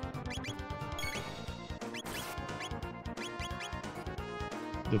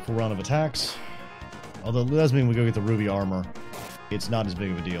 Do a full round of attacks. Although it does mean we go get the ruby armor. It's not as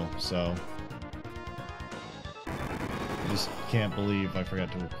big of a deal, so... I just can't believe I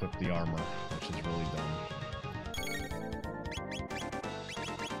forgot to equip the armor, which is really dumb.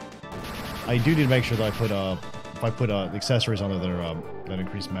 I do need to make sure that I put, if I put accessories on there that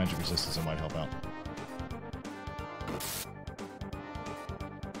increase magic resistance, it might help out.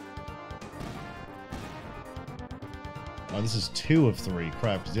 Oh, this is 2 of 3.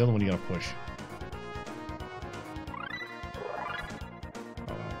 Crap, because the other one you gotta push.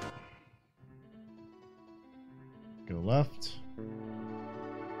 Alright. Go left.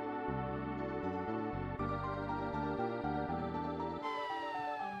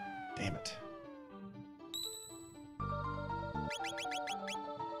 Damn it.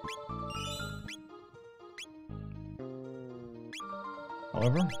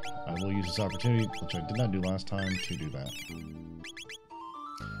 However, I will use this opportunity, which I did not do last time, to do that.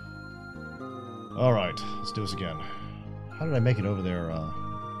 Alright, let's do this again. How did I make it over there?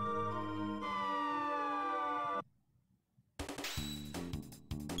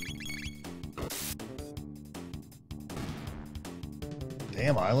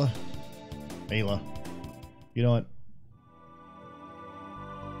 Damn, Ayla. Ayla. You know what?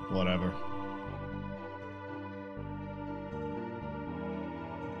 Whatever.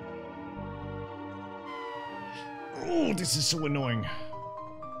 Oh, this is so annoying.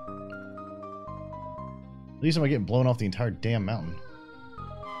 At least I'm getting blown off the entire damn mountain.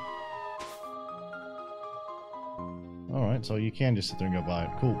 Alright, so you can just sit there and go by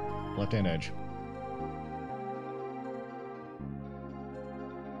it. Cool. Left-hand edge.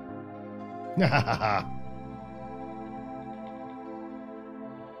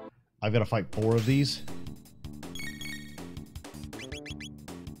 I've got to fight 4 of these.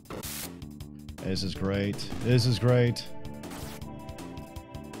 This is great. This is great.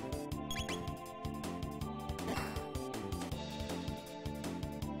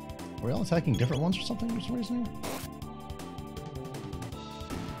 Are we all attacking different ones or something for some reason?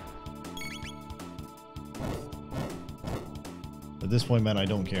 At this point, man, I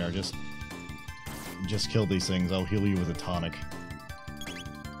don't care. Just kill these things. I'll heal you with a tonic.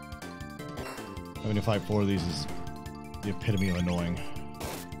 Having to fight 4 of these is the epitome of annoying.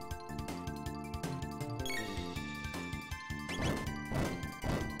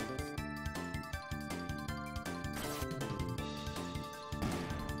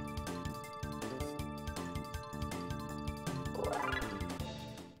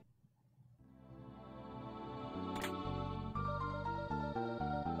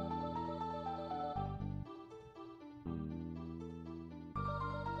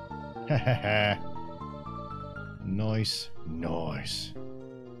 Nice, nice.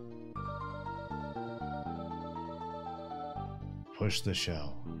 Push the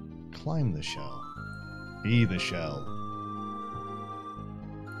shell. Climb the shell. Be the shell.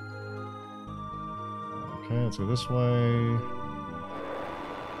 Okay, let's go this way.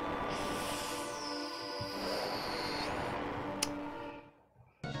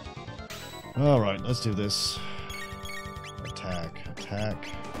 Alright, let's do this. Attack, attack.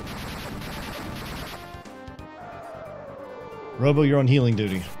 Robo, you're on healing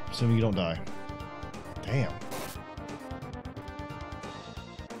duty, assuming you don't die. Damn.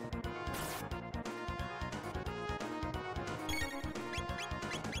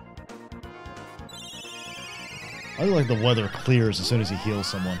 I feel like the weather clears as soon as he heals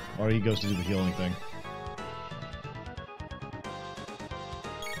someone, or he goes to do the healing thing.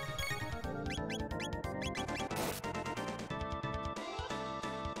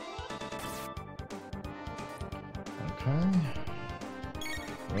 Okay.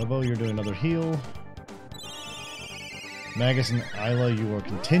 Robo, you're doing another heal. Magus and Ayla, you will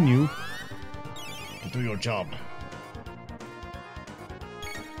continue to do your job.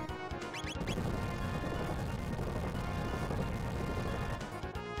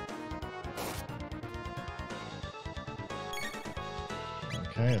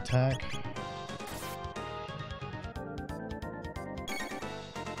 Okay, attack.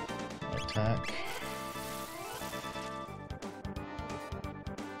 attack.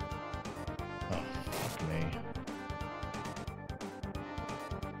 Oh, fuck me.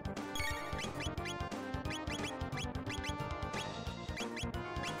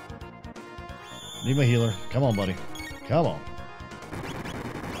 Need my healer. Come on, buddy. Come on.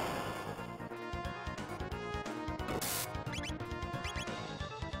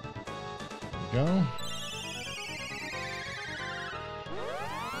 There we go.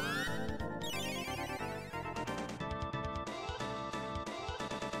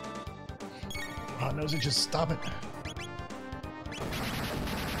 Oh, Nosy, just stop it.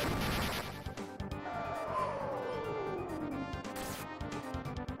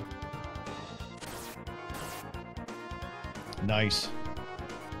 Nice.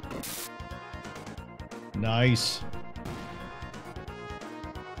 Nice.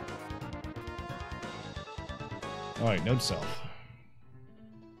 Alright, note self.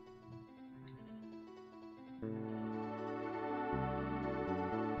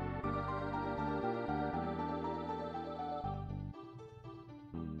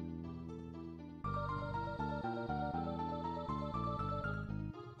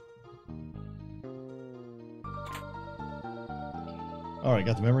 Alright,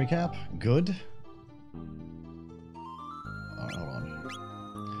 got the memory cap. Good. Alright, hold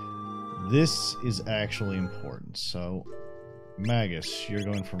on. This is actually important. So, Magus, you're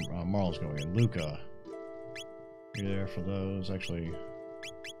going from... Marl's going in. Luca, you're there for those. Actually...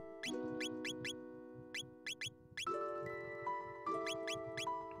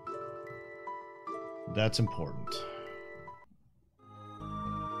 That's important.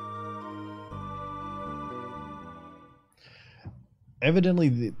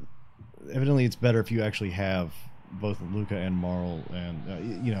 Evidently, it's better if you actually have both Luca and Marl,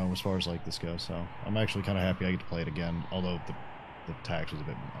 and you know, as far as like this goes. So I'm actually kind of happy I get to play it again, although the tax was a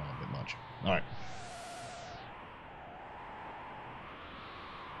bit much. All right.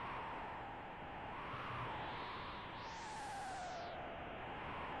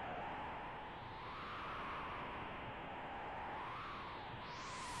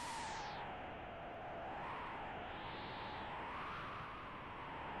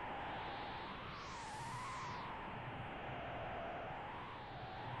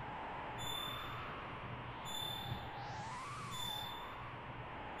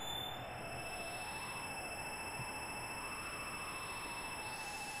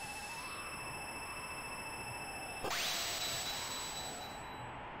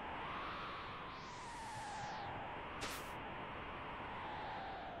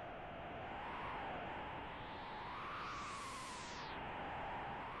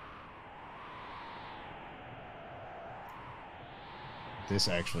 This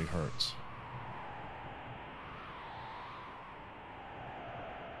actually hurts.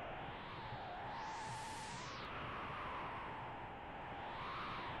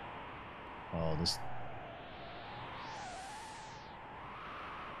 Oh, this...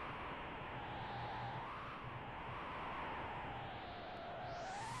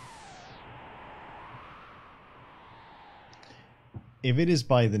 If it is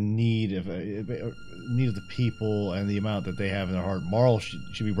by the need of the people and the amount that they have in their heart, Marl should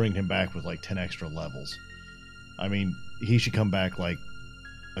be bringing him back with like 10 extra levels. I mean, he should come back like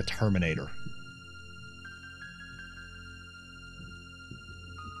a Terminator.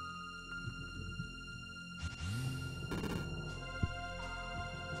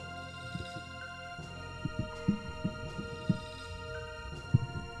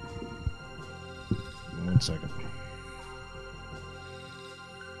 One second.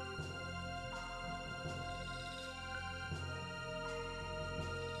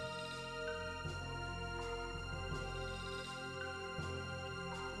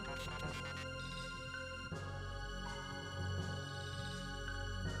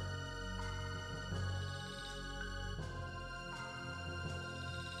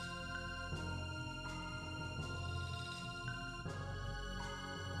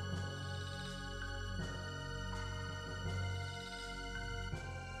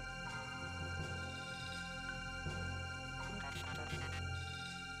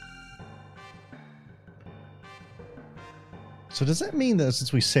 So does that mean that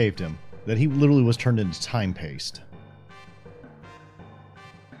since we saved him, that he literally was turned into time paste?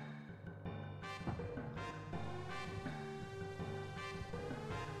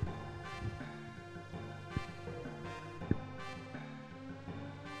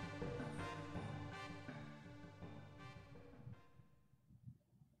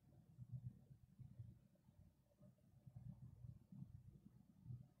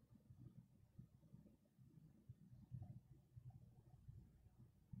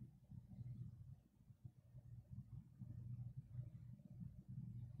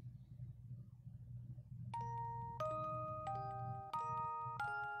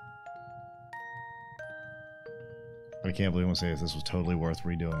 I can't believe I'm gonna say this was totally worth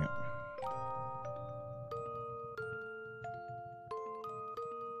redoing it.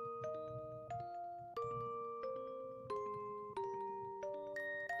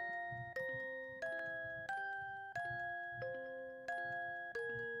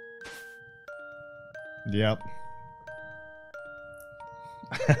 Yep.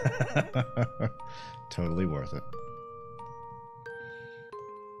 Totally worth it.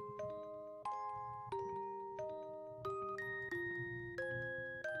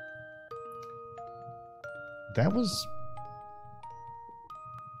 That was...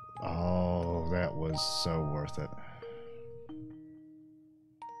 Oh, that was so worth it.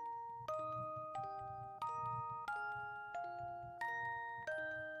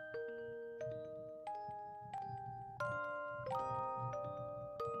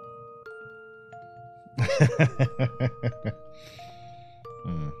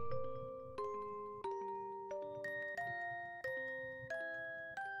 Hmm.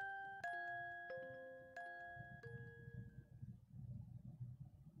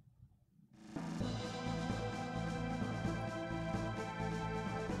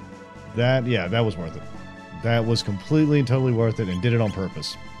 Yeah, that was worth it. That was completely and totally worth it, and did it on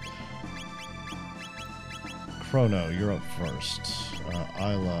purpose. Chrono, you're up first.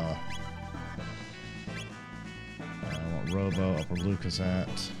 Isla. I want Robo, up where Lucas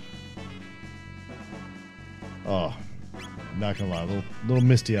at. Oh, not gonna lie, little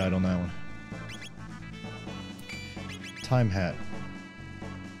misty-eyed on that one. Time hat.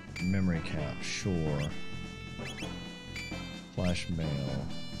 Memory cap, sure. Flash mail.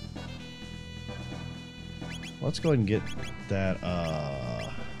 Let's go ahead and get that,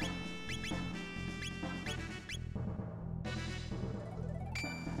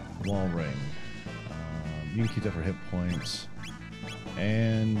 wall ring. You can keep that for hit points.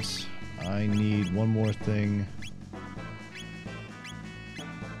 And I need one more thing.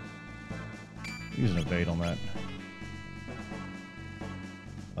 Use an evade on that.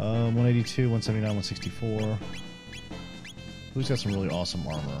 182, 179, 164. Who's got some really awesome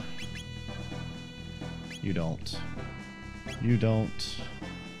armor? You don't. You don't.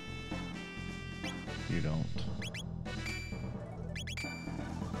 You don't.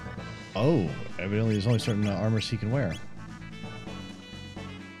 Oh, evidently there's only certain armors he can wear.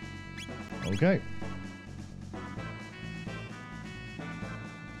 Okay.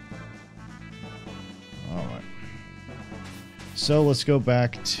 Alright. So let's go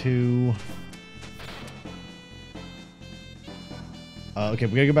back to... okay,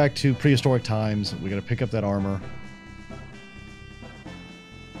 we gotta go back to prehistoric times. We gotta pick up that armor.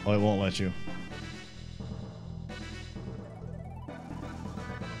 Oh, it won't let you.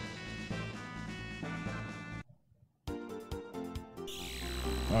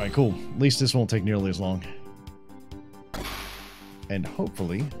 Alright, cool. At least this won't take nearly as long. And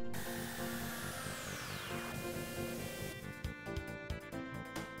hopefully...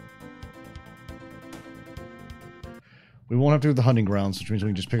 we won't have to do the hunting grounds, which means we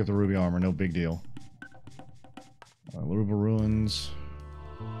can just pick up the ruby armor. No big deal. Ruby ruins.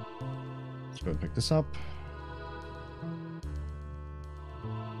 Let's go ahead and pick this up.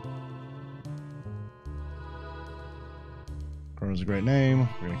 Chrono's a great name.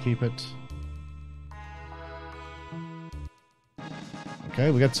 We're going to keep it.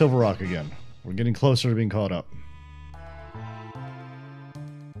 Okay, we got Silver Rock again. We're getting closer to being caught up.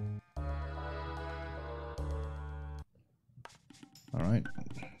 Alright.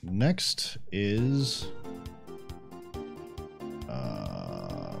 Next is...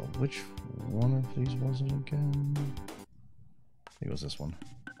 which one of these was it again? I think it was this one.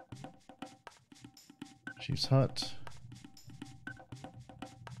 Chief's Hut.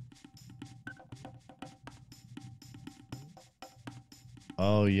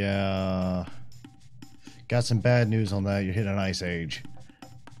 Oh, yeah. Got some bad news on that. You're hitting an ice age.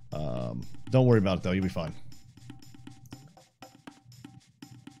 Don't worry about it, though. You'll be fine.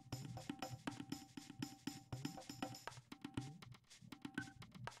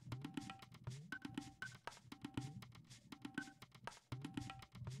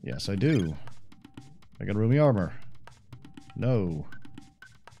 Yes, I do. I got roomy armor. No.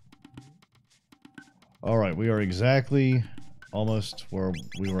 Alright, we are exactly almost where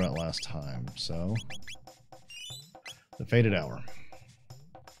we were at last time, so... the Faded Hour.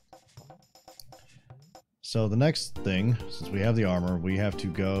 So the next thing, since we have the armor, we have to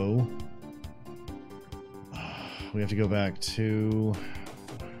go... we have to go back to...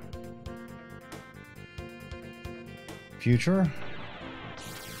 future?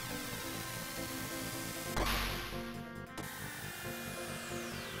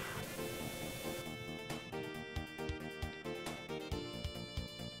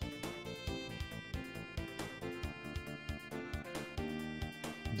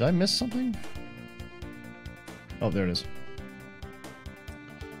 Did I miss something? Oh, there it is.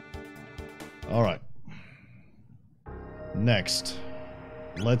 Alright. Next.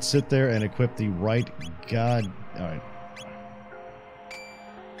 Let's sit there and equip the right god... Alright.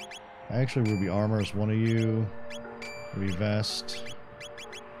 Actually, Ruby Armor is one of you. Ruby Vest.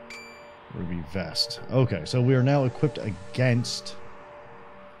 Ruby Vest. Okay, so we are now equipped against...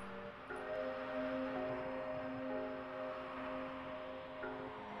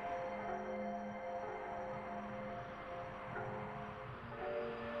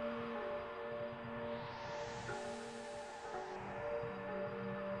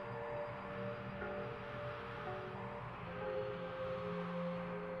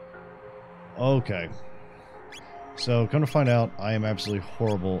 Okay. So, come to find out, I am absolutely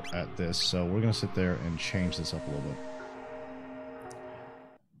horrible at this, so we're going to sit there and change this up a little bit.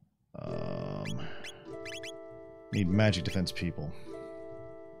 Need magic defense people.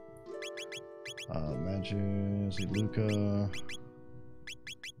 Magic, let's see, Luca.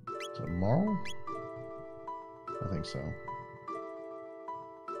 Is that Marl? I think so.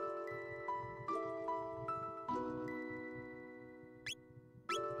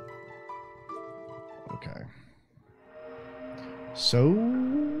 Okay. So...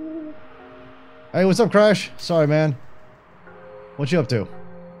 Hey, what's up, Crash? Sorry, man. What you up to?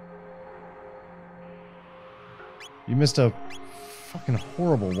 You missed a fucking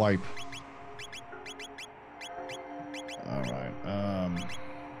horrible wipe. Alright,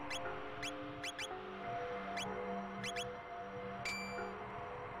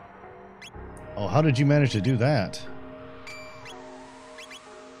 Oh, how did you manage to do that?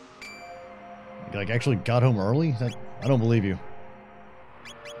 You, like, actually got home early? That, I don't believe you.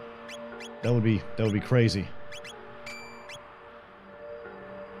 That would be crazy.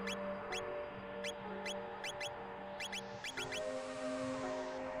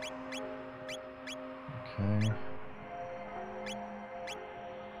 Okay.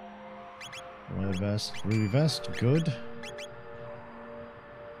 Red vest, ruby vest, good.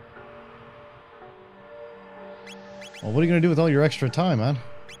 Well, what are you gonna do with all your extra time, man?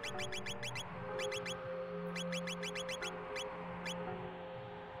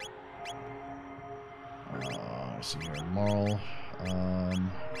 Let's see here, Marl,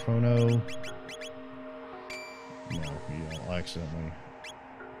 Chrono. No, I'll accidentally.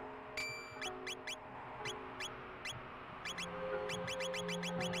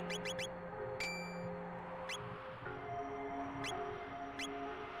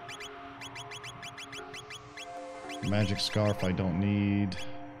 Magic Scarf I don't need.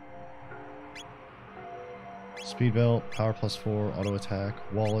 Speed Belt, Power +4, Auto Attack,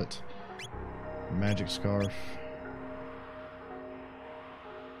 Wallet, Magic Scarf.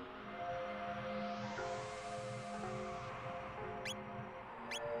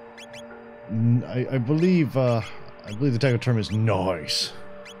 I believe the technical term is noise.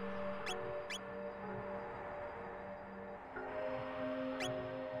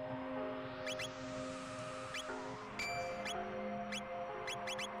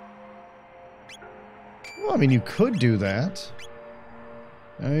 Well, I mean, you could do that.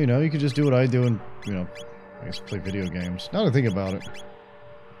 You know, you could just do what I do and, you know, I guess play video games. Now that I think about it.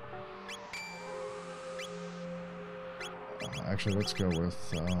 Actually, let's go with,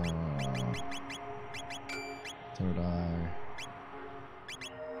 third eye.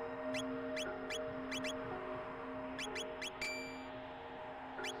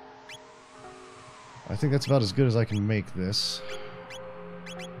 I think that's about as good as I can make this.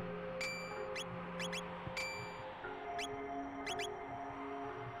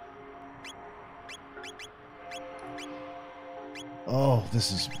 Oh,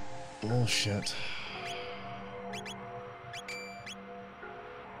 this is bullshit.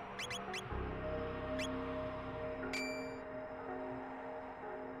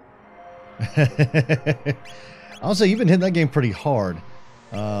 I'll say you've been hitting that game pretty hard.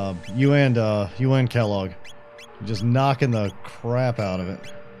 You and Kellogg. You're just knocking the crap out of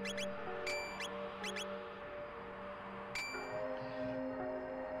it.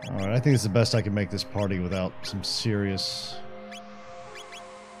 Alright, I think it's the best I can make this party without some serious...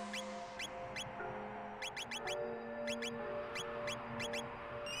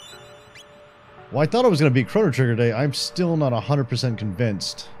 Well, I thought I was going to beat Chrono Trigger today. I'm still not 100%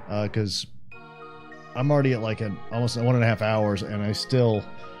 convinced, because I'm already at like almost 1.5 hours, and I still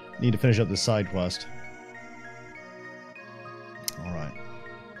need to finish up this side quest. All right.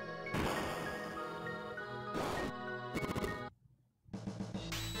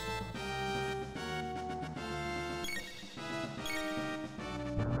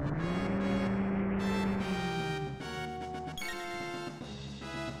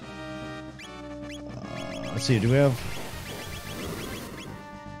 Let's see, do we have...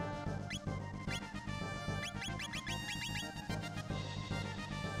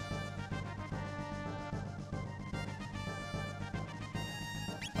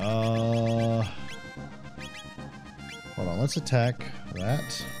 Hold on, let's attack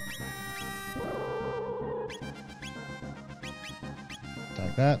that.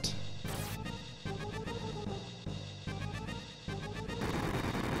 Attack that.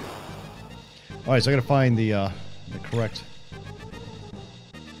 Alright, so I gotta find the correct...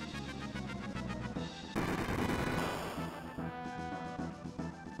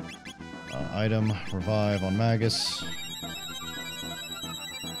 item, revive on Magus.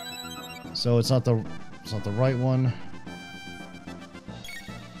 So it's not the right one.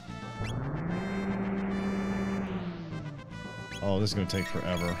 Oh, this is gonna take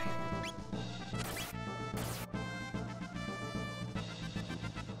forever.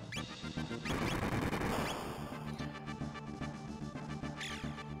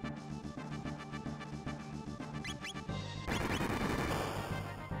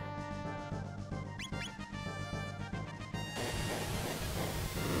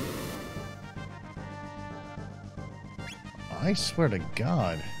 I swear to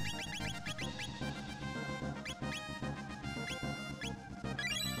God.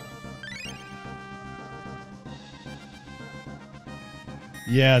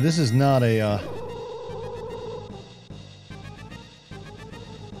 Yeah, this is not a,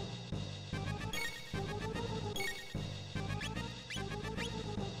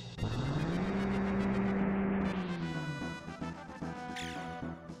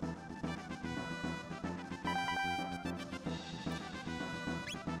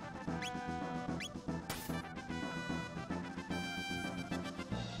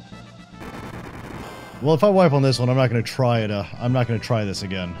 Well, if I wipe on this one, I'm not going to try it. I'm not going to try this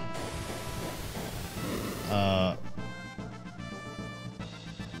again.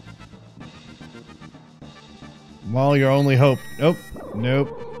 Well, your only hope. Nope.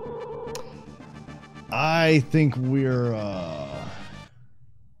 Nope. I think we're,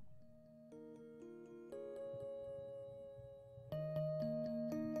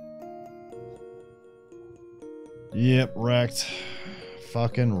 Yep, wrecked.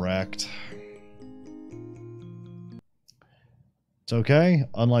 Fucking wrecked. It's okay.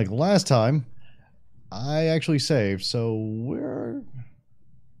 Unlike last time, I actually saved, so we're...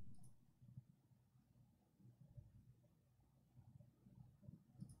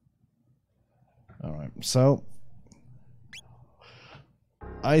 Alright, so...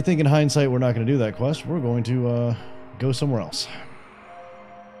 I think in hindsight we're not going to do that quest. We're going to go somewhere else.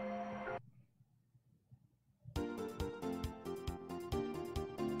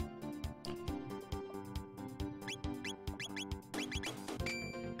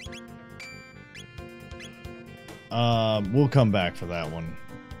 We'll come back for that one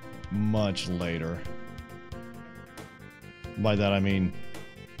much later. By that I mean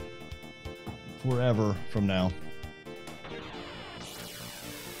forever from now.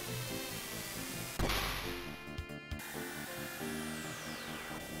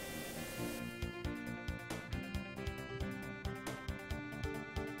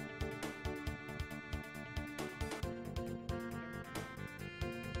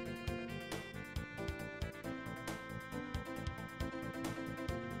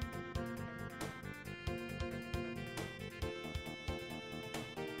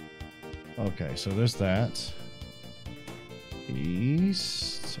 Okay, so there's that.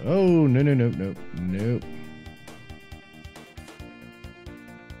 East. Oh, no, no, no, no, nope.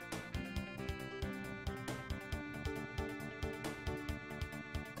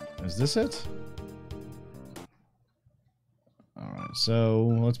 Is this it? Alright,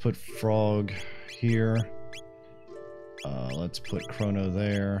 so let's put Frog here. Let's put Chrono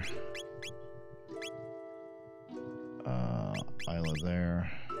there. Isla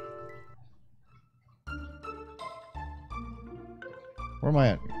there. Where am I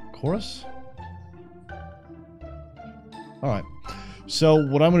at? Chorus? Alright. So,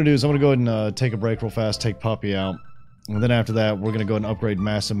 what I'm going to do is I'm going to go ahead and take a break real fast, take Puppy out. And then after that, we're going to go ahead and upgrade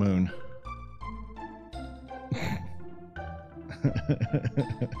Masamune.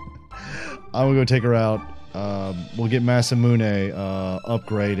 I'm going to go take her out. We'll get Masamune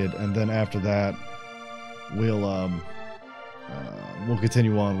upgraded. And then after that, we'll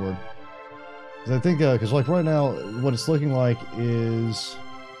continue onward. I think, because like right now, what it's looking like is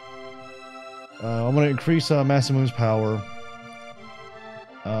I'm going to increase Masamune's power,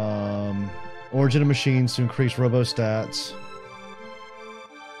 Origin of Machines to increase Robo stats,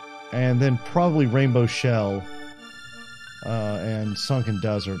 and then probably Rainbow Shell and Sunken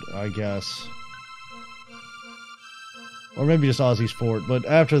Desert, I guess. Or maybe just Ozzy's fort. But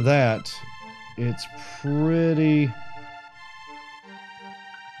after that, it's pretty...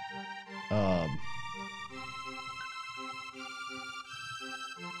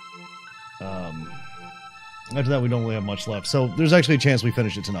 after that, we don't really have much left. So there's actually a chance we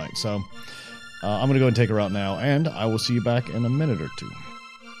finish it tonight. So I'm going to go and take her out now, and I will see you back in a minute or two.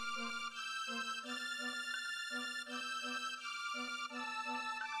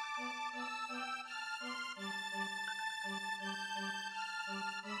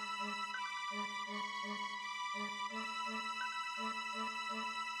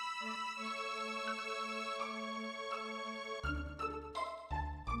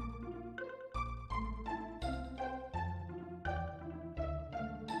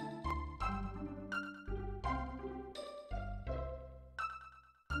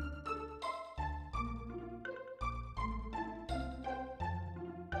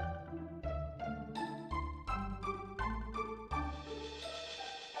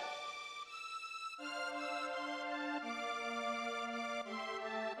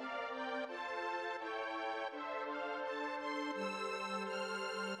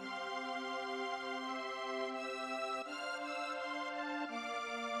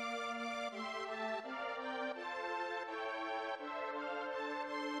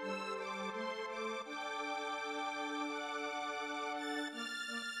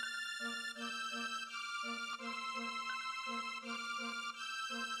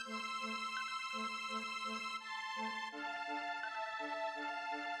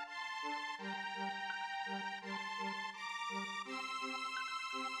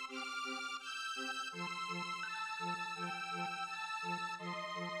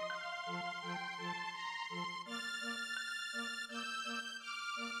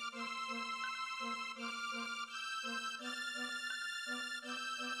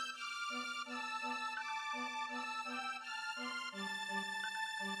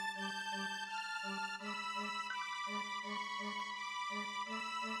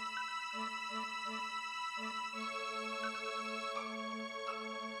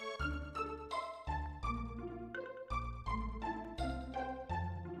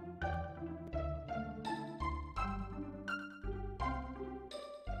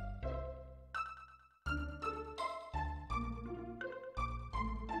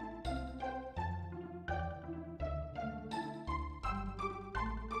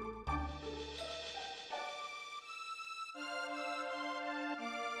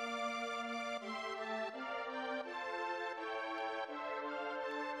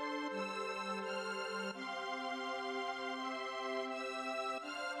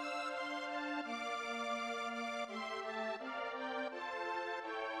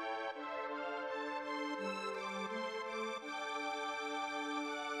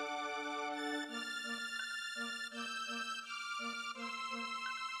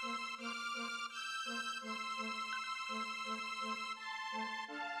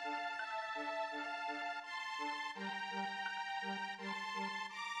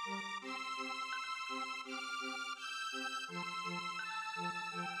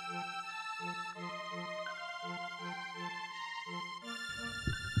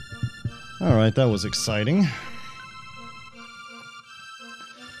 Alright, that was exciting.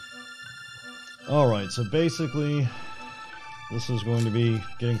 Alright, so basically, this is going to be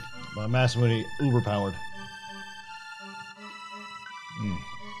getting massively uber-powered.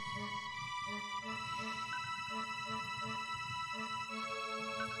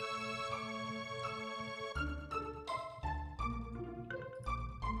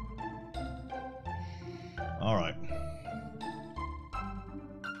 Alright.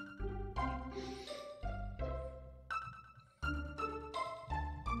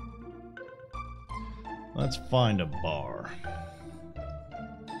 Let's find a bar.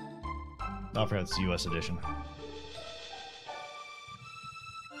 I forgot it's the US edition. Oh,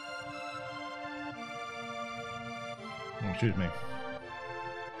 excuse me.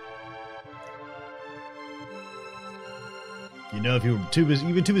 You know, if you were too busy,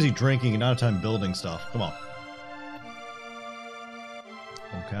 you've been too busy drinking and not have time building stuff. Come on.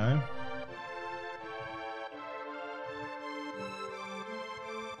 Okay.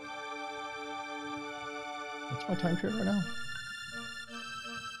 What's my time period right now?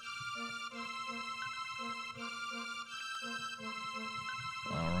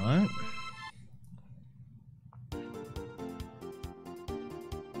 All right.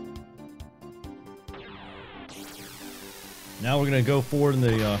 Now we're going to go forward in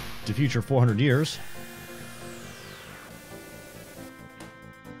the future 400 years.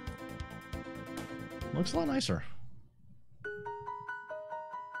 Looks a lot nicer.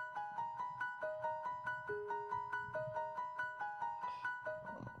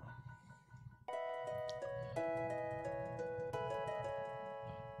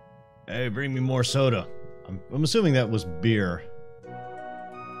 Hey, bring me more soda. I'm assuming that was beer.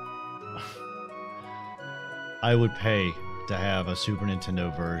 I would pay to have a Super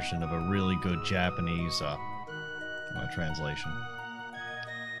Nintendo version of a really good Japanese translation.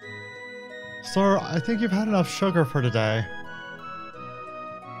 Sir, I think you've had enough sugar for today.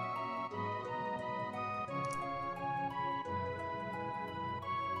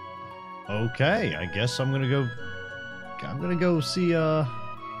 Okay, I guess I'm gonna go see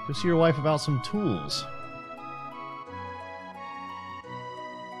your wife about some tools.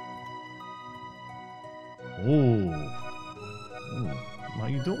 Ooh. How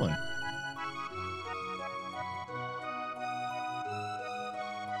you doing?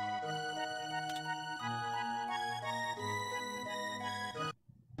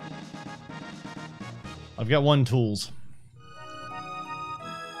 I've got one tools.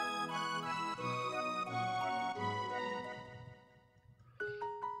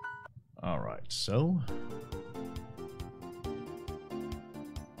 All right, so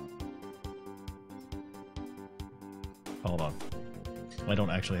hold on. I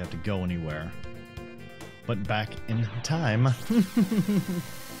don't actually have to go anywhere, but back in time.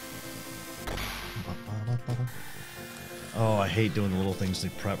 Oh, I hate doing the little things to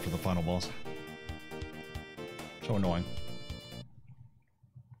prep for the final boss. So annoying.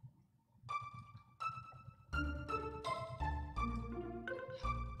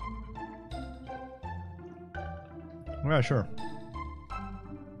 Yeah, sure.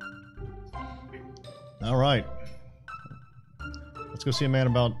 All right. Let's go see a man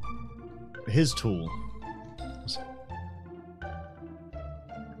about his tool.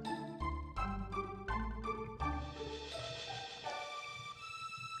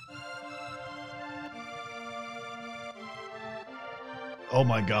 Oh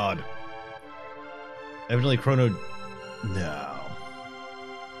my god. Evidently Chrono... No.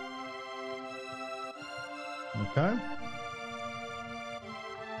 Okay.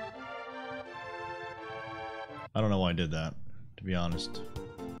 I don't know why I did that, to be honest.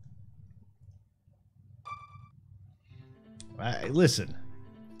 Listen.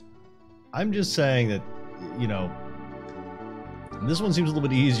 I'm just saying that, you know, this one seems a little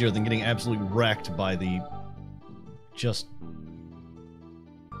bit easier than getting absolutely wrecked by the... just...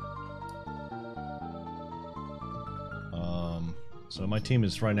 So my team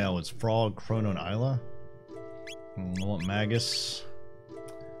is right now, it's Frog, Chrono, and Isla. I want Magus.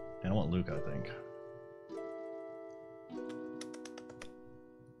 And I want Luke, I think.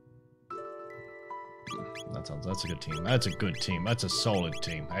 That's a good team. That's a good team. That's a solid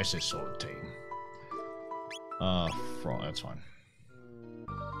team. I say solid team. Frog, that's fine.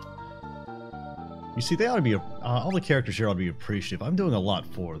 You see, they ought to be, all the characters here ought to be appreciative. I'm doing a lot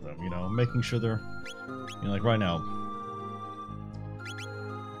for them, you know, making sure they're, you know, like right now.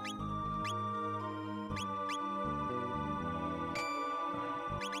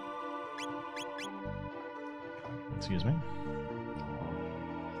 Excuse me.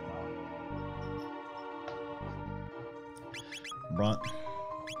 Brunt.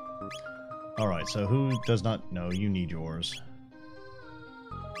 Alright, so who does not know? You need yours.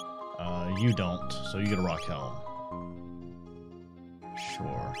 You don't, so you get a rock helm.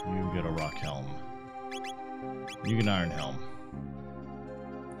 Sure, you get a rock helm. You get an iron helm.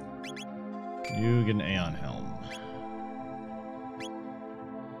 You get an Aeon helm.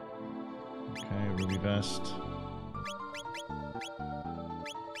 Okay, ruby vest.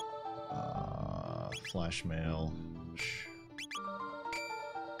 Flash mail.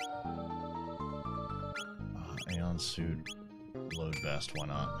 Aeon suit. Load vest, why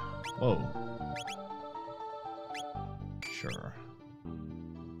not? Whoa. Sure. Do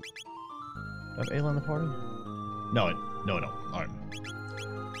I have Ayla in the party? No, no. Alright.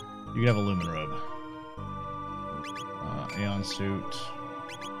 You can have a Lumen robe. Aeon suit.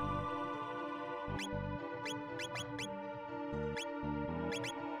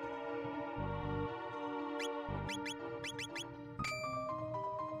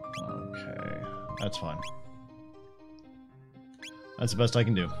 Okay. That's fine. That's the best I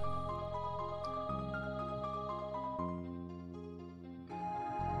can do.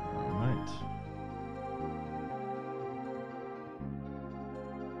 Alright.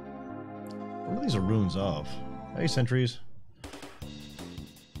 What are these runes of? Hey, sentries.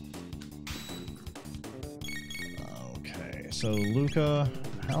 Okay, so Luca,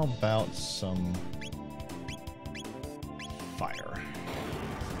 how about some fire?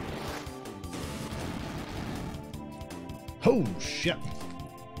 Oh, shit.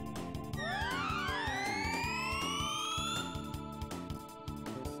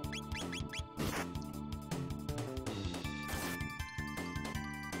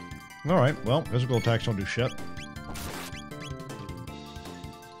 Alright, well, physical attacks don't do shit.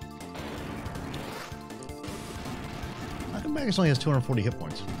 How come Magus only has 240 hit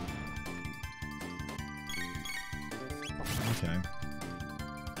points? Okay.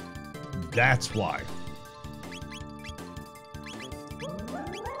 That's why.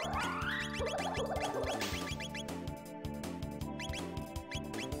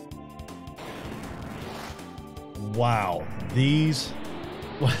 Wow, these...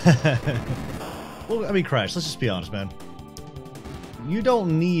 Well, I mean, Crash, let's just be honest, man. You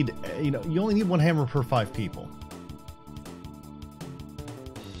don't need, you know, you only need one hammer per 5 people.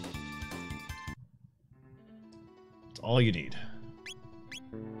 That's all you need.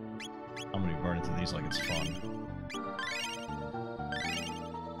 I'm gonna be burning through these like it's fun.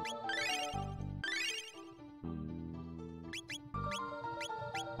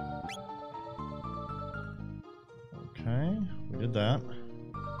 Okay, we did that.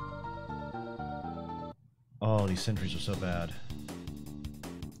 Oh, these sentries are so bad.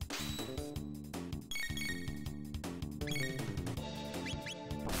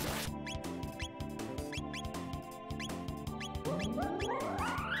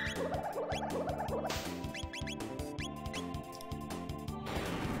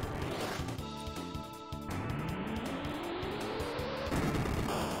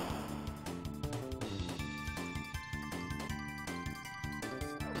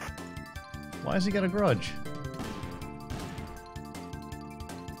 Why has he got a grudge?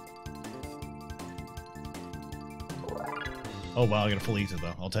 Oh wow, I got a full ether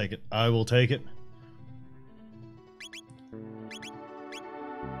though. I'll take it. I will take it.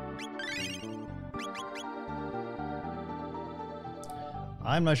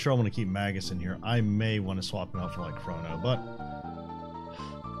 I'm not sure I want to keep Magus in here. I may want to swap him out for like Chrono, but...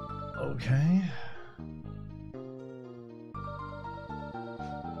 Okay.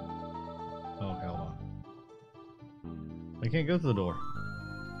 Okay, hold on. I can't go through the door.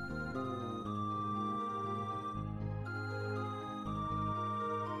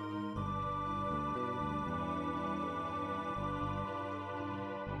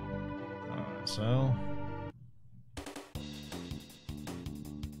 So,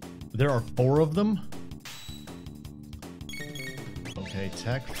 there are 4 of them. Okay,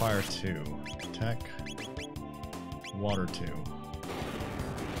 tech, fire 2. Tech, water 2.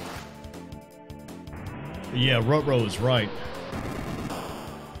 Yeah, Rotro is right.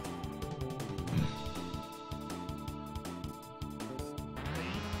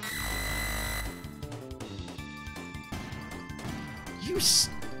 You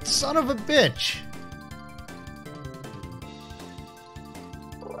son of a bitch!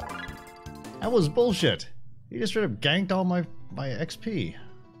 That was bullshit. You just straight up ganked all my XP.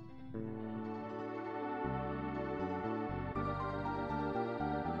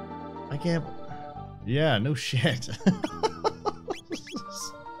 I can't... Yeah, no shit.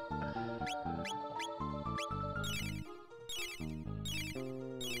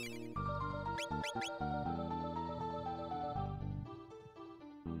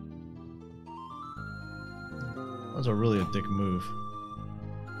 That was a really a dick move.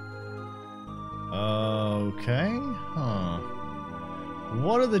 Okay, huh.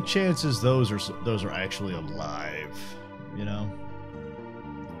 What are the chances those are actually alive, you know?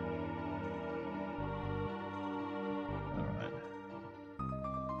 Alright.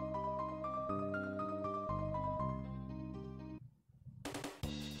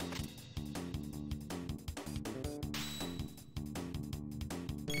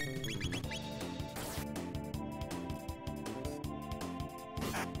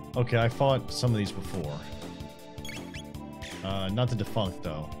 Okay, I fought some of these before. Not the defunct,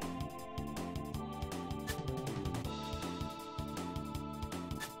 though.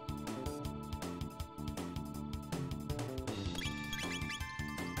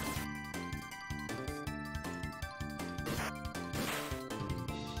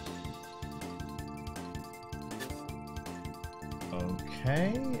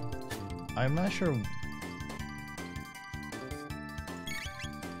 Okay. I'm not sure...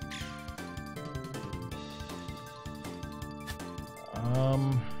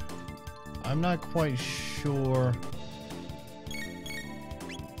 I'm not quite sure.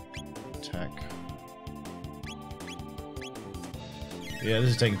 Tech. Yeah, this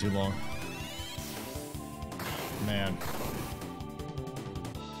is taking too long. Man.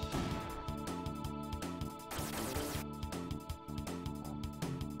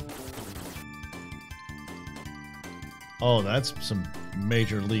 Oh, that's some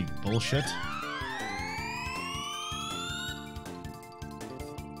major league bullshit.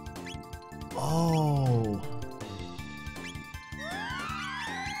 Oh.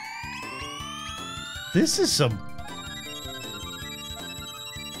 This is some...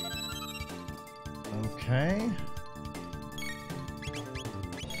 Okay.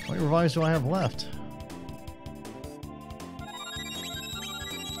 How many revives do I have left?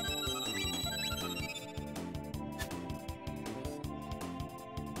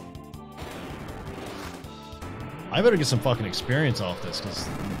 I better get some fucking experience off this,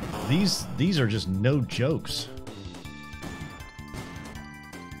 because these are just no jokes.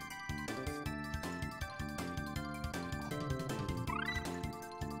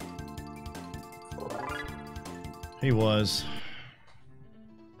 He was.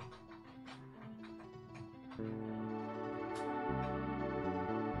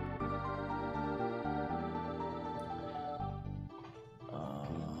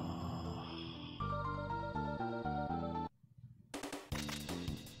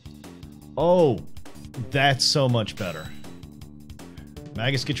 Oh, that's so much better.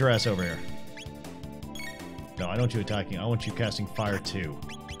 Magus, get your ass over here. No, I don't want you attacking. I want you casting Fire 2.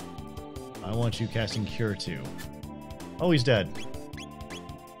 I want you casting Cure 2. Oh, he's dead.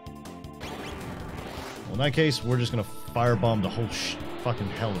 Well, in that case, we're just gonna firebomb the whole fucking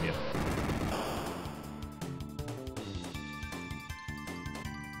hell of you.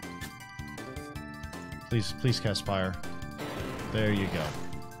 Please cast fire. There you go.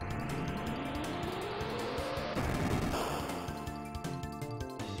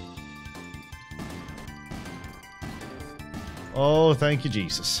 Oh, thank you,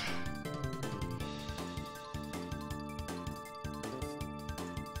 Jesus.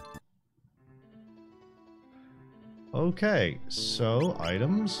 Okay, so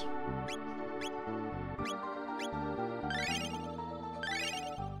items.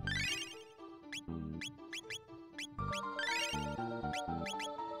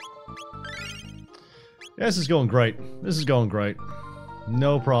 This is going great. This is going great.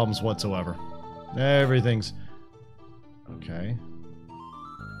 No problems whatsoever. Everything's... Okay.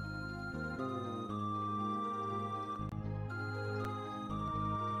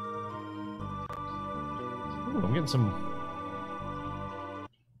 Ooh, I'm getting some...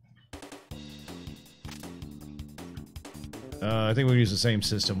 I think we use the same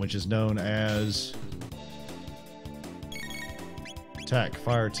system, which is known as... Tech,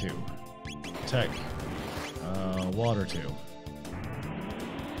 Fire 2. Tech, Water 2.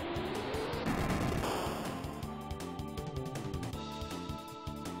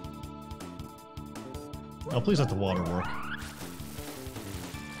 Oh, please let the water work.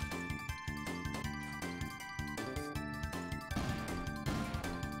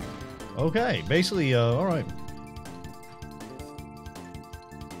 Okay, basically, alright.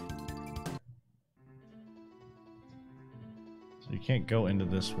 So you can't go into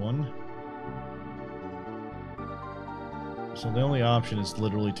this one. So the only option is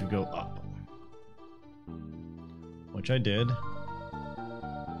literally to go up. Which I did.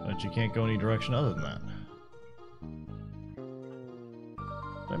 But you can't go any direction other than that.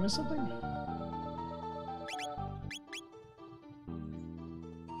 Did I miss something?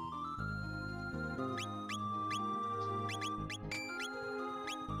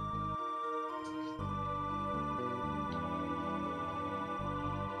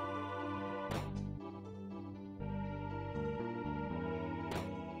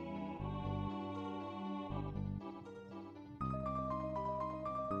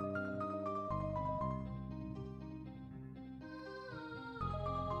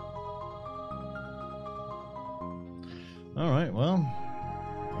 Alright, well,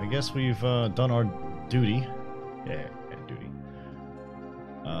 I guess we've done our duty. Yeah, duty.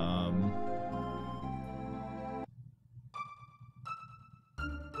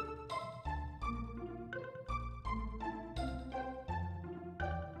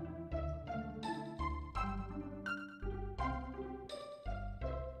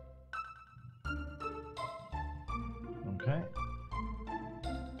 Okay.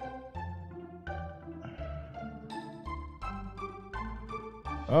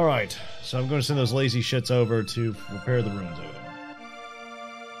 Alright, so I'm going to send those lazy shits over to repair the ruins over there.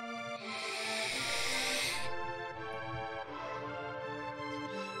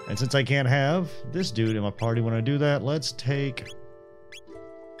 And since I can't have this dude in my party when I do that, let's take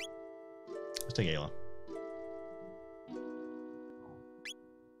Ayla.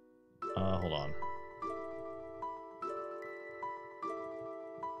 Hold on.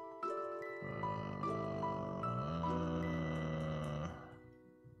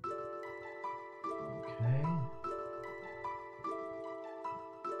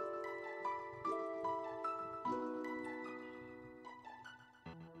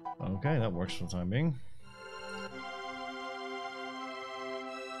 Okay, that works for the time being.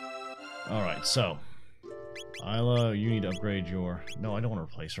 Alright, so Isla, you need to upgrade your... No, I don't want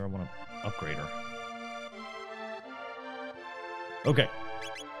to replace her. I want to upgrade her. Okay.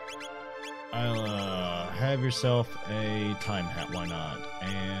 Isla, have yourself a time hat. Why not?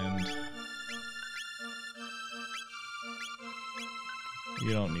 And...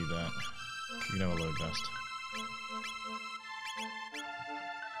 you don't need that. You can have a load vest.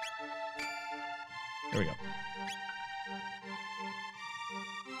 There we go.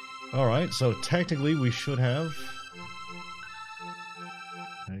 Alright, so technically we should have...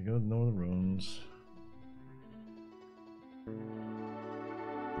 I go to the northern ruins.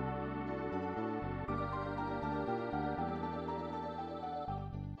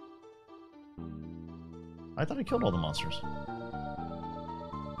 I thought I killed all the monsters.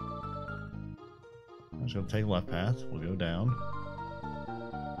 I'm just going to take the left path. We'll go down.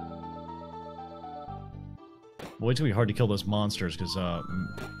 Boy, it's going to be hard to kill those monsters, because, oh,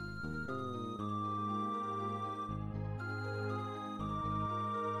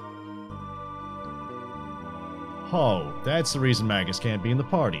 that's the reason Magus can't be in the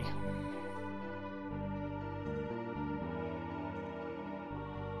party.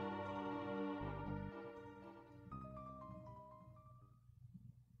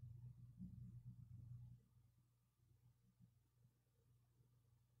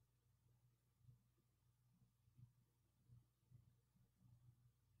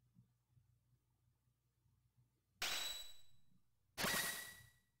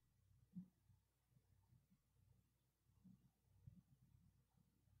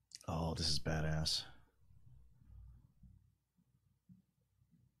 Oh, this is badass.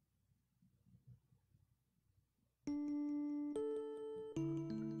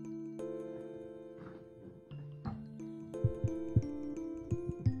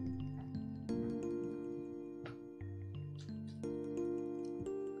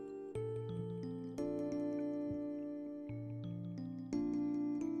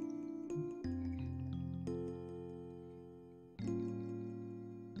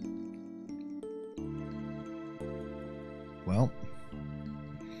 Well,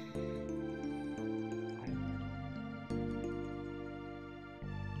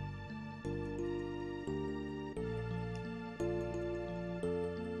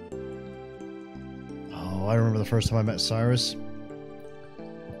 oh, I remember the first time I met Cyrus.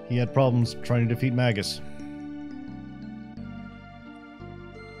 He had problems trying to defeat Magus.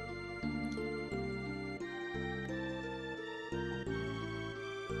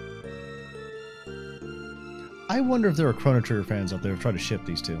 I wonder if there are Chrono Trigger fans out there who try to ship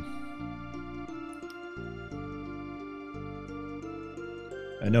these two.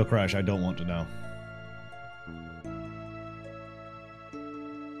 And no, Crash, I don't want to know.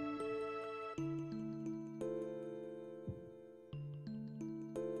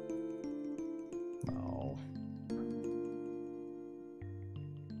 Oh.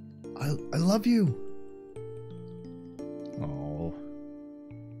 I love you. Oh.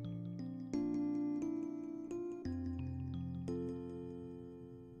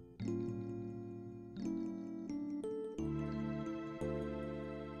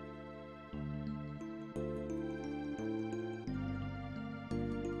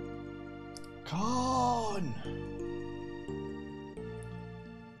 Con!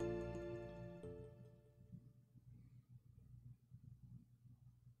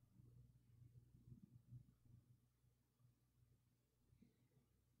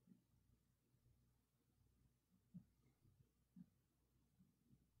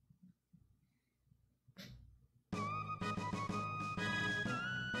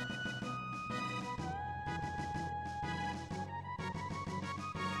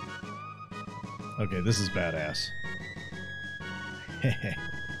 Okay, this is badass.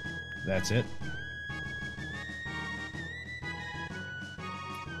 That's it.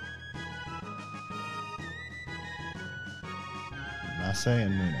 Nase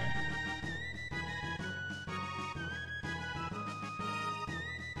and Mune.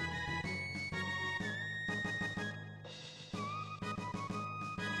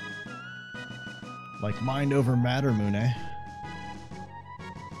 Like mind over matter, Mune.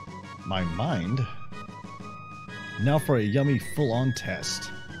 My mind? Now for a yummy full-on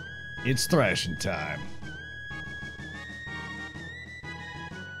test. It's thrashing time.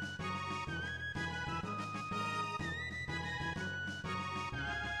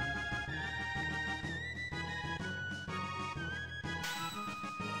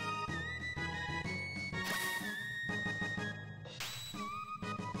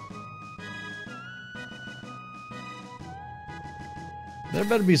 There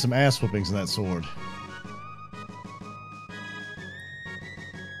better be some ass whoopings in that sword.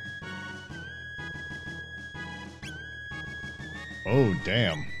 Oh,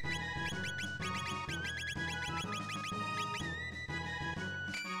 damn.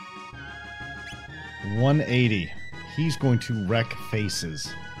 $180. He's going to wreck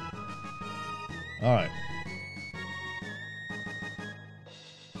faces. Alright.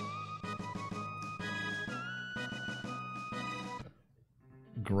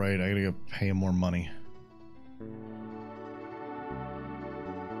 Great, I gotta go pay him more money.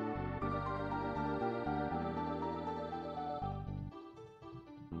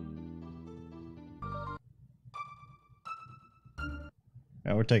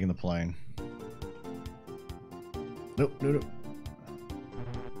 Yeah, we're taking the plane. Nope, nope, nope.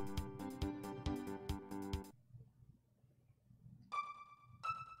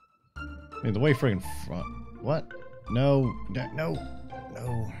 I mean, the way friggin' front. What? No, no, no.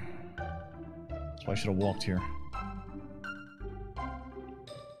 That's why I should have walked here.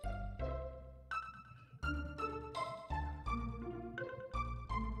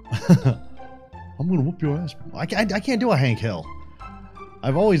 I'm gonna whoop your ass. I can't do a Hank Hill.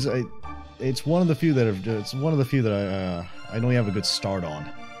 I've always. It's one of the few that have. It's one of the few that I don't have a good start on.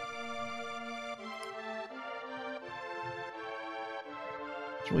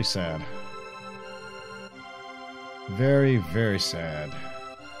 It's really sad. Very, very sad.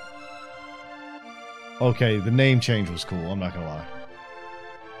 Okay, the name change was cool, I'm not gonna lie.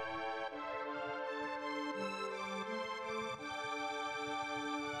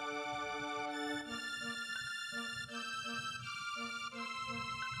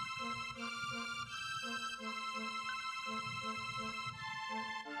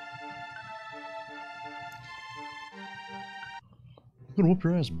 I'm gonna whoop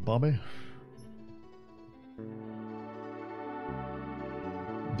your ass, Bobby.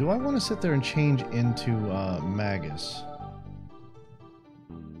 Do I want to sit there and change into Magus?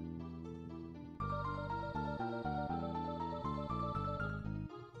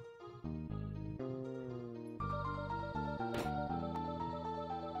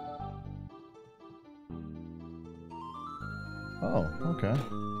 Oh, okay.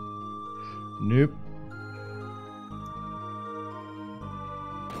 Nope.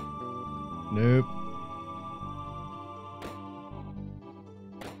 Nope.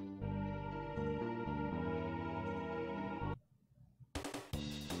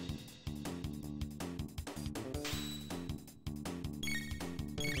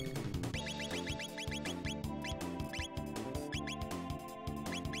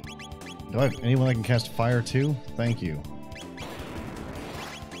 Do I have anyone that can cast fire too? Thank you.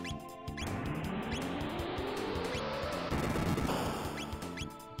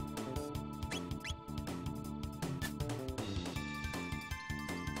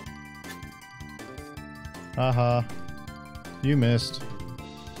 Haha. You missed.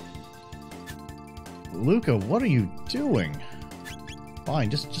 Luca, what are you doing? Fine,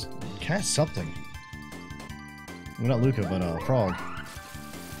 just cast something. Well, not Luca, but Frog.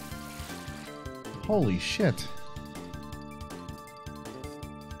 Holy shit.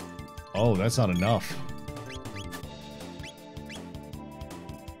 Oh, that's not enough.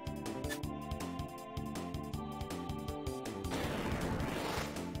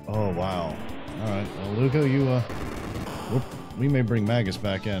 Oh, wow. Alright, well, Luca, you, whoop, we may bring Magus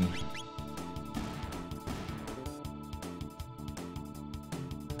back in.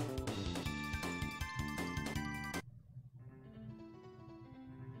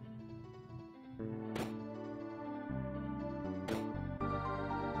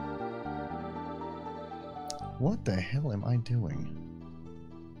 What the hell am I doing?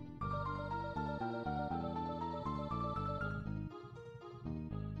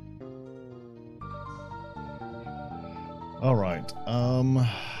 All right.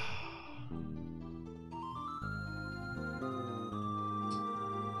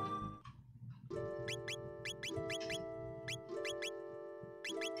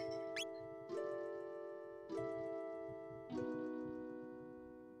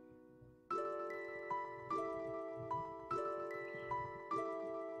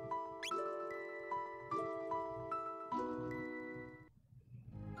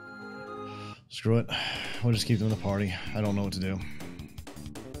 Screw it. We'll just keep them in the party. I don't know what to do.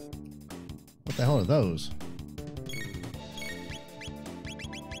 What the hell are those?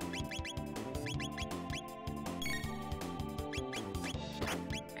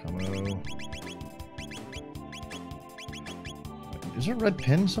 Combo. Is there a red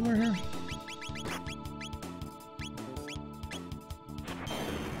pin somewhere here?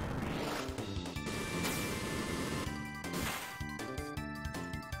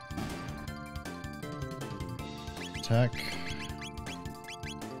 Attack.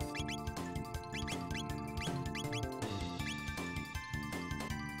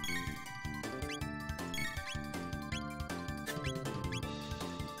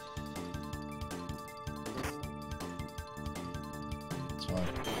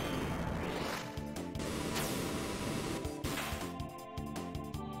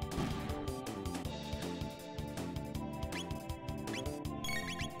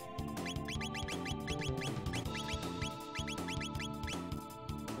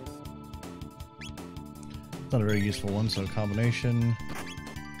 Not a very useful one, so combination.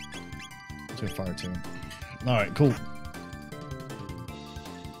 Let's go fire 2. Alright, cool.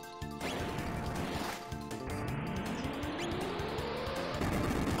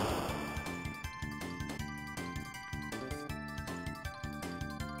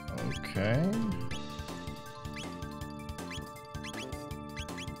 Okay.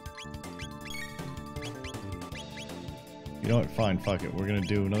 You know what? Fine, fuck it. We're gonna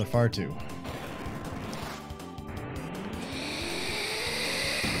do another fire 2.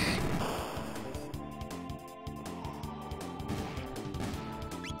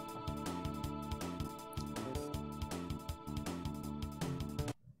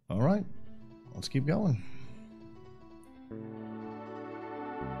 Alright. Let's keep going.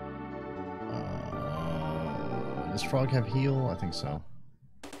 Does frog have heal? I think so.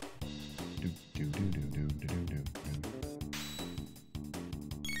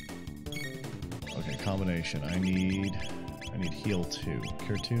 Okay, combination. I need heal 2.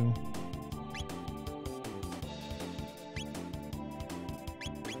 Cure 2.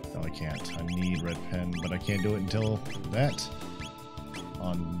 No, I can't. I need red pen, but I can't do it until that.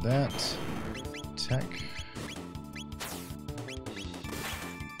 On that. Tech.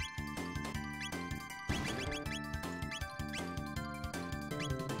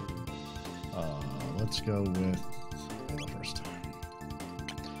 Let's go with first.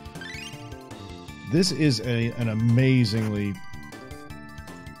 This is an amazingly.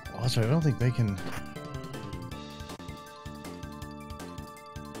 Oh, sorry, I don't think they can.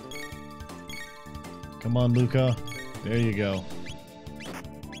 Come on, Luca. There you go.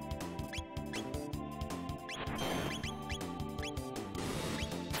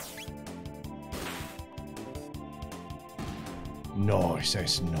 Nice,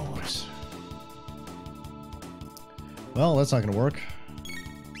 that's nice. Well, that's not going to work.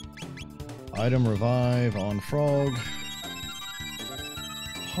 Item revive on frog.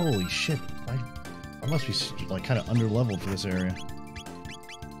 Holy shit. I must be like kind of under-leveled for this area.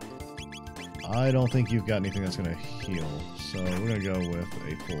 I don't think you've got anything that's going to heal. So we're going to go with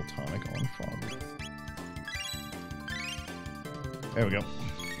a full tonic on frog. There we go.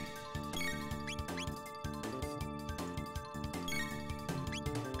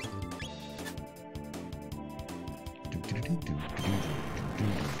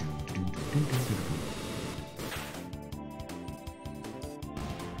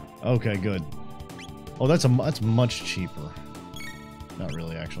 Okay, good. Oh, that's much cheaper. Not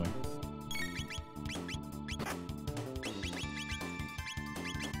really, actually.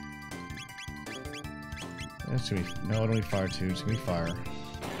 It's gonna be, no, I don't need fire 2. It's gonna be fire.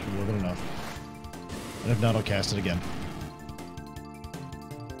 Should be more than enough. And if not, I'll cast it again.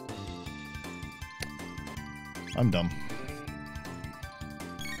 I'm dumb.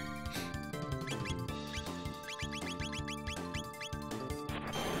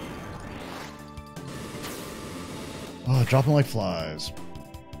 Oh, drop them like flies.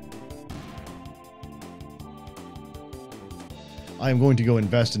 I am going to go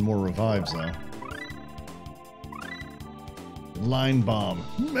invest in more revives, though. Line bomb.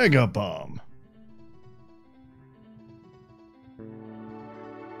 Mega bomb.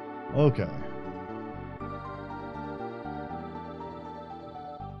 Okay.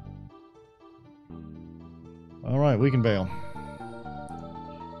 Alright, we can bail.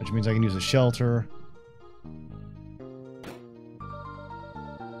 Which means I can use a shelter.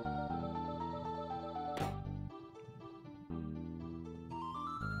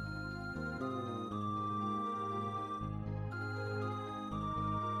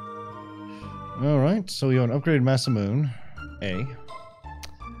 Alright, so we have an upgraded Masamune. A.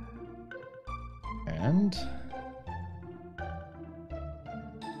 And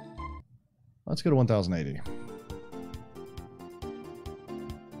let's go to 1080.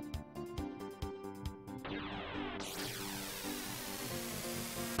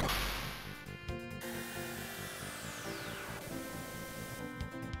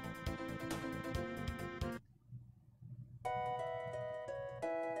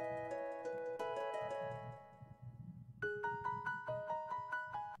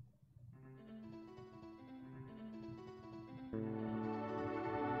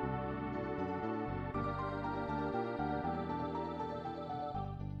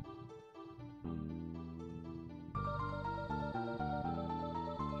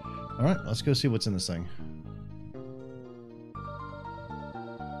 Alright, let's go see what's in this thing.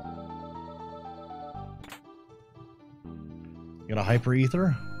 Got a hyper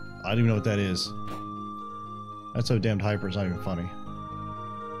ether? I don't even know what that is. That's so damned hyper, it's not even funny.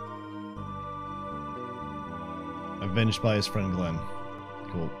 Avenged by his friend Glenn.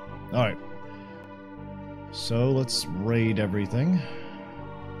 Cool. Alright. So let's raid everything.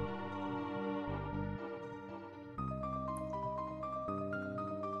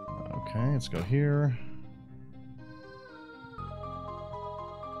 Okay, let's go here.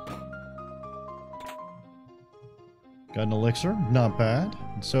 Got an elixir, not bad.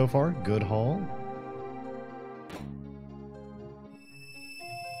 So far, good haul.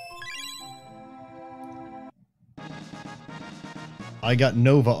 I got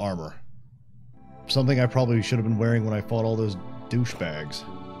Nova armor. Something I probably should have been wearing when I fought all those douchebags.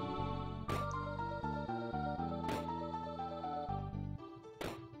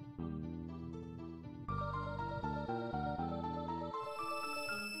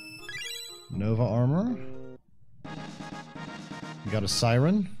 Nova armor. We got a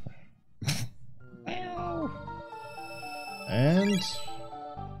siren. And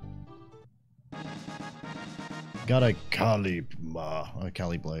got a Kali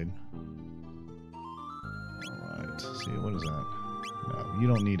blade. Alright, see, what is that? No, you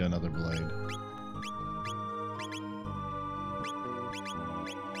don't need another blade.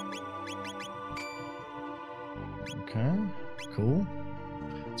 Okay, cool.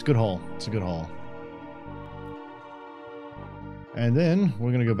 It's a good haul. It's a good haul. And then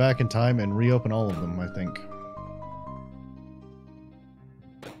we're going to go back in time and reopen all of them, I think.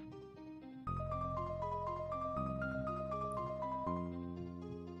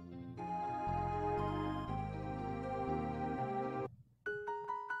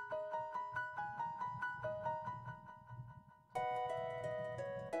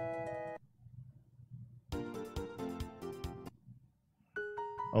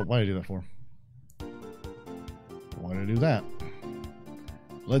 Oh, why did I do that for? Why did I do that?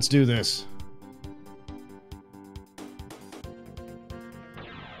 Let's do this.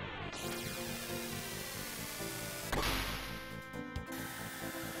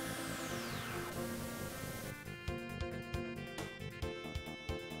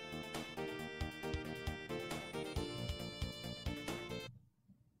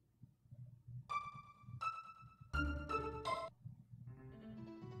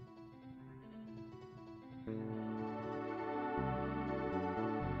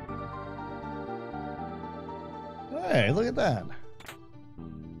 Hey, look at that.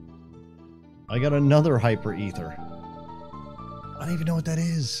 I got another hyper ether. I don't even know what that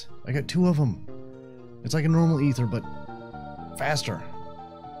is. I got 2 of them. It's like a normal ether, but faster.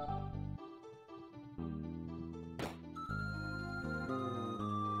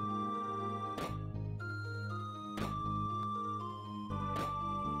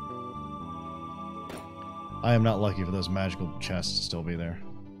 I am not lucky for those magical chests to still be there.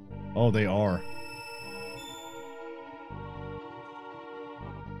 Oh, they are.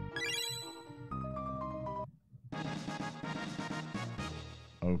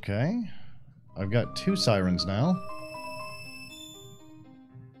 Okay. I've got 2 sirens now.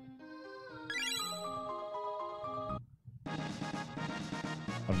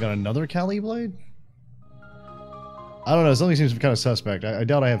 I've got another Kali blade? I don't know, something seems kind of suspect. I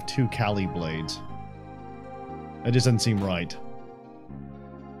doubt I have 2 Kali blades. That just doesn't seem right.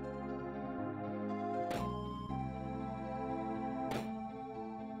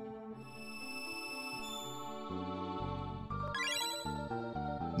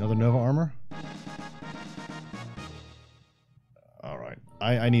 Another Nova armor? Alright.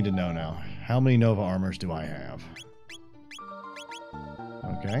 I need to know now. How many Nova armors do I have?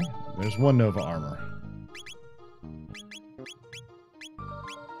 Okay. There's 1 Nova armor.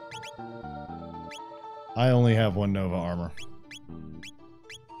 I only have 1 Nova armor.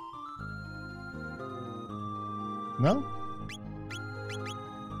 No?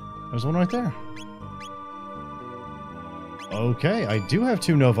 There's one right there. Okay, I do have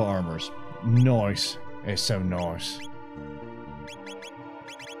 2 Nova armors. Nice. It's so nice.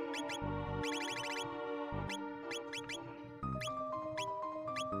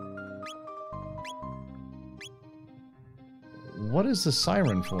 What is the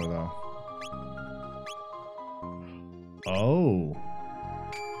siren for, though? Oh.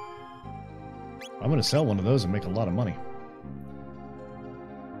 I'm gonna sell one of those and make a lot of money.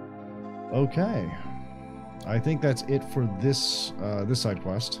 Okay. I think that's it for this this side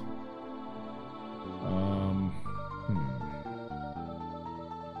quest.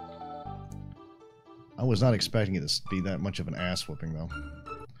 I was not expecting it to be that much of an ass whooping, though.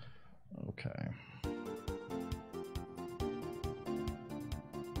 Okay.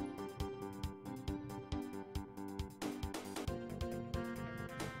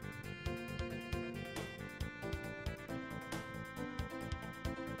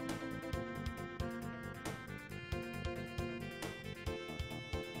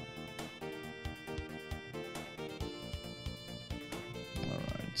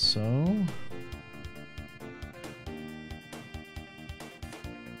 so.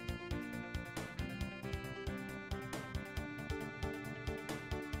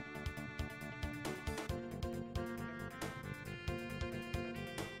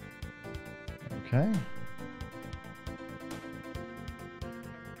 Okay.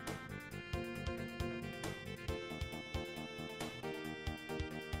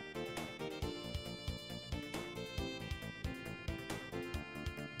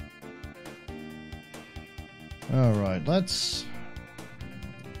 All right, let's.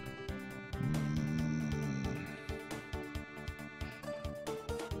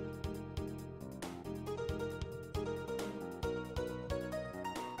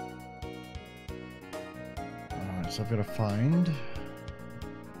 All right, so I've got to find.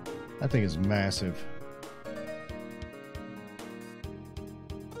 That thing is massive.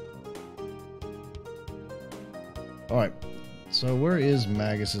 All right, so where is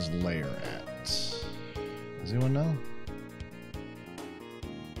Magus's lair at? Does anyone know?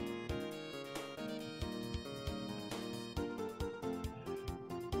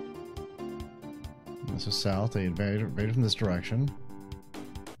 This is south. They invaded from this direction.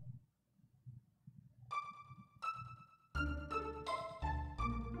 All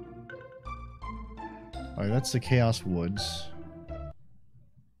right, that's the Chaos Woods.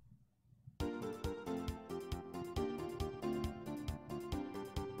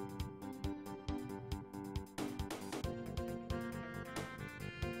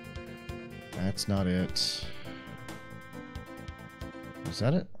 That's not it. Is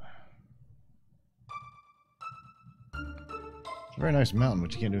that it? It's a very nice mountain,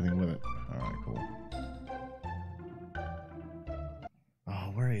 but you can't do anything with it. Alright, cool.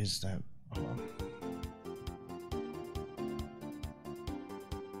 Oh, where is that? Hold on.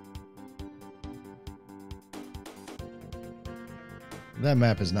 That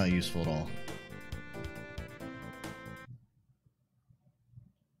map is not useful at all.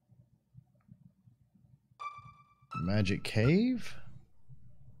 Magic Cave?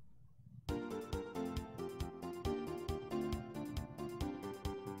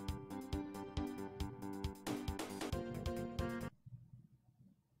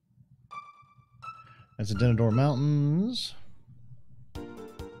 That's the Denador Mountains.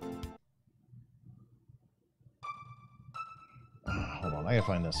 Hold on, I gotta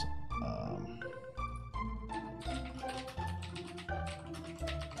find this.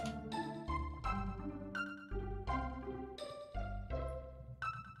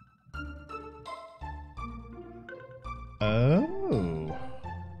 Oh.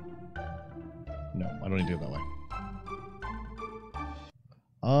 No, I don't need to do it that way.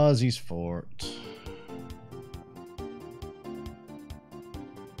 Ozzy's Fort.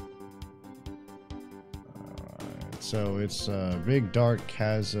 Alright, so it's a big dark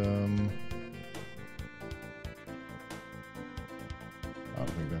chasm. I don't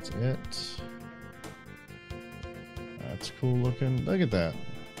think that's it. That's cool looking. Look at that.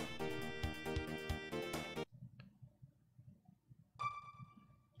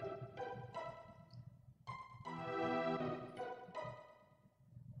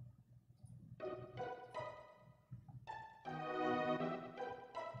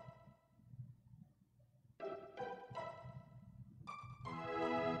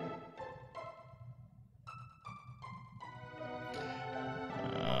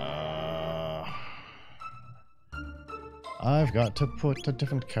 I've got to put a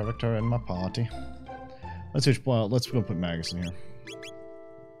different character in my party. Let's switch. Well, let's go put Magus in here.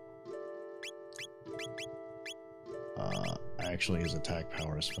 Actually, his attack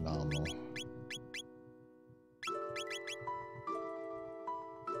power is phenomenal.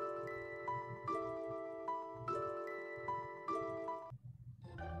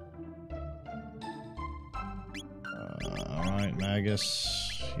 Alright,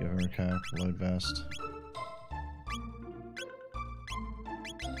 Magus. You have her attack, load vest.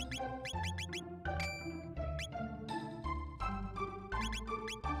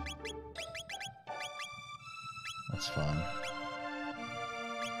 That's fun.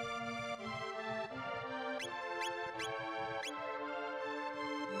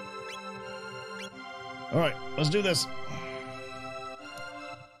 Alright, let's do this.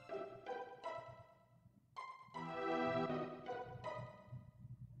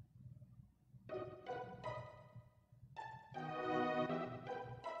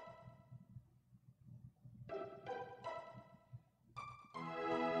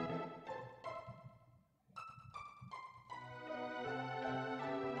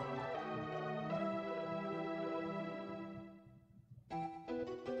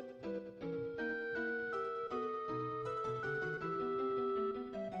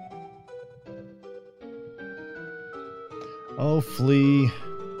 Oh, Flea.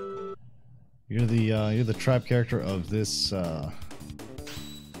 You're the trap character of this,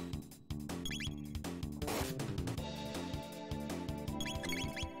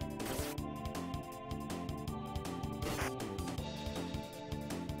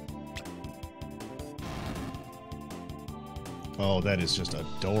 Oh, that is just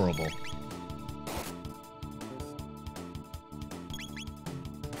adorable.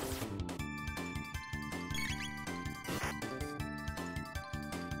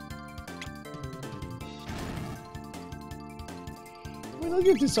 I mean, look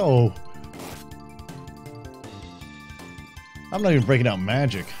at this. Oh. I'm not even breaking out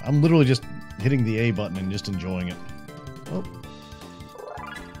magic. I'm literally just hitting the A button and just enjoying it. Oh.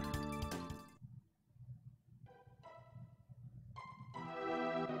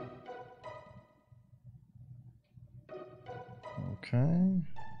 Okay.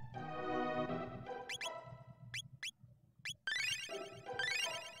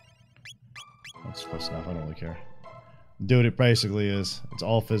 That's close enough. I don't really care. Dude, it basically is. It's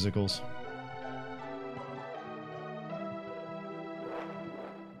all physicals.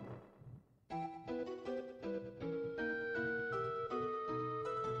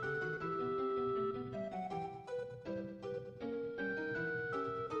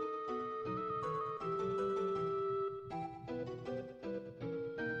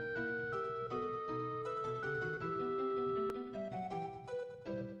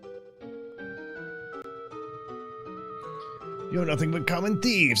 You're nothing but common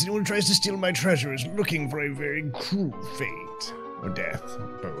thieves. Anyone who tries to steal my treasure is looking for a very cruel fate. Or death.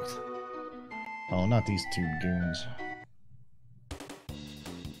 Both. Oh, not these two goons.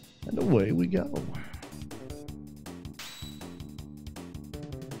 And away we go.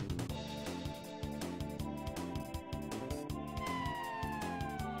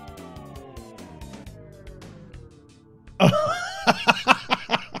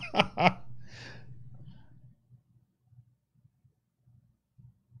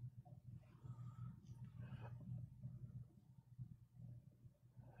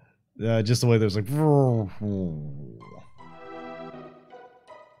 Just the way there's like... I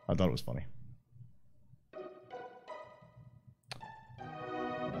thought it was funny.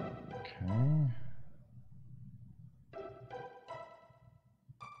 Okay.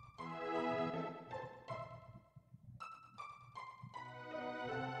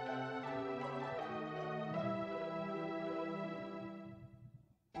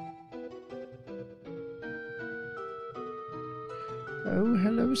 Oh,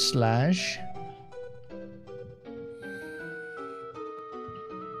 hello, Slash.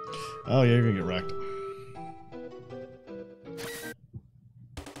 Oh, yeah, you're gonna get wrecked.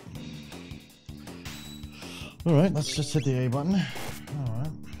 Alright, let's just hit the A button.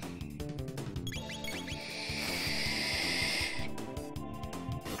 Alright.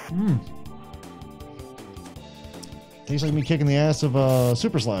 Tastes like me kicking the ass of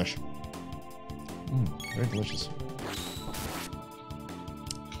Super Slash. Very delicious.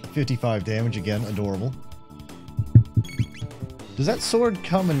 55 damage again, adorable. Does that sword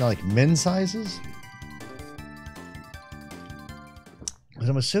come in like men's sizes? Because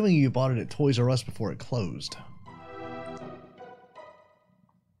I'm assuming you bought it at Toys R Us before it closed.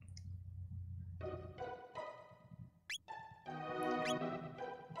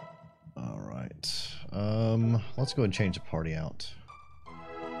 Alright. Let's go ahead and change the party out.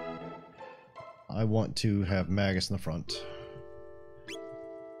 I want to have Magus in the front.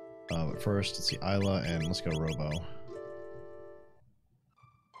 But first, let's see Isla, and let's go Robo.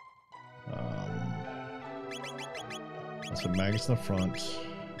 Let's put Magus in the front,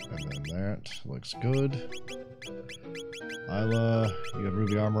 and then that looks good. Isla, you have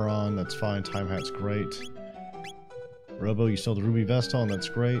Ruby Armor on, that's fine. Time Hat's great. Robo, you still have the Ruby Vest on, that's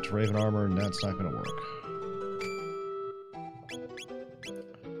great. Raven Armor, and that's not going to work.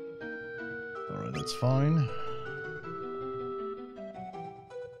 Alright, that's fine.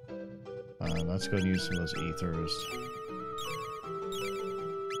 Let's go and use some of those ethers.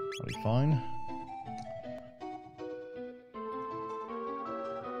 That'll be fine.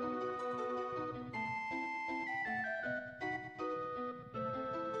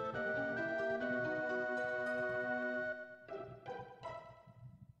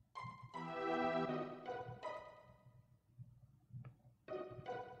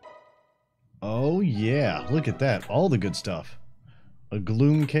 Oh yeah, look at that. All the good stuff. A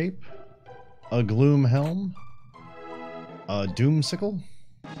Gloom Cape. A Gloom Helm. A Doom Sickle.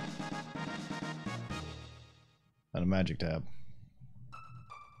 And a Magic Tab.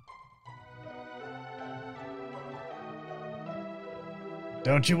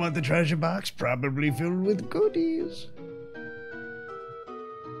 Don't you want the treasure box? Probably filled with goodies.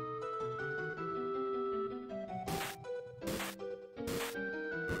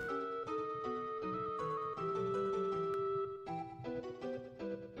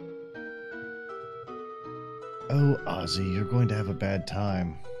 Oh, Ozzy, you're going to have a bad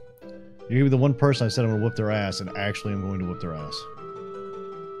time. You're going to be the one person I said I'm going to whip their ass, and actually I'm going to whip their ass.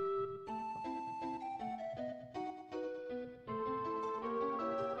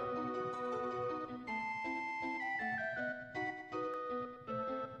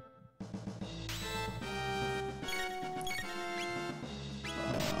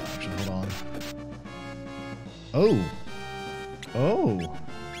 Actually, hold on. Oh! Oh!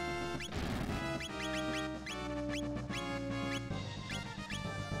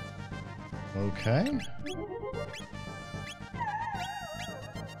 Okay.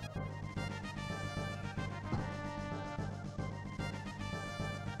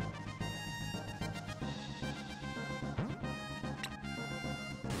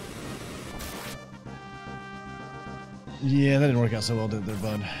 Yeah, that didn't work out so well, did it there,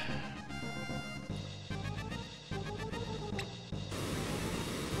 bud?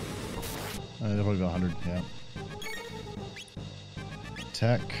 They'll probably go 100, yeah.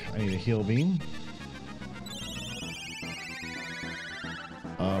 Tech, I need a heal beam.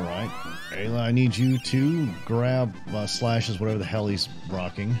 Alright. Ayla, I need you to grab slashes, whatever the hell he's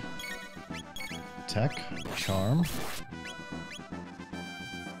rocking. Tech, charm.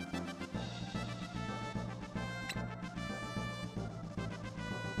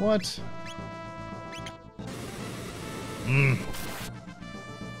 What?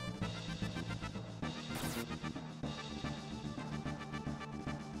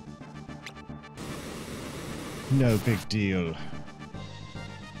 No big deal.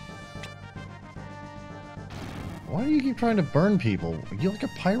 Why do you keep trying to burn people? Are you like a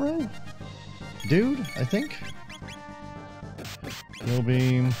pyro? Dude, I think? Heal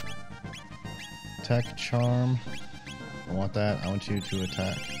beam. Tech, charm. I want that. I want you to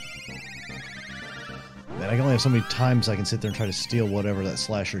attack. Man, I can only have so many times I can sit there and try to steal whatever that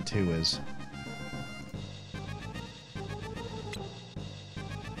slasher 2 is.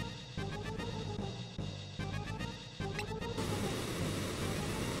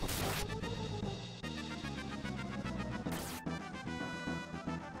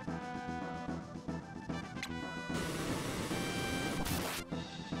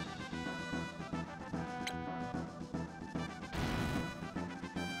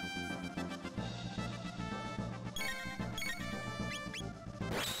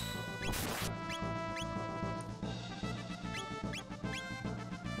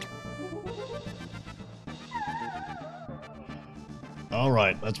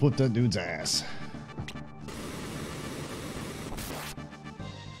 Alright, let's whoop that dude's ass.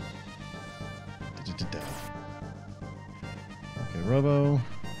 Okay, Robo.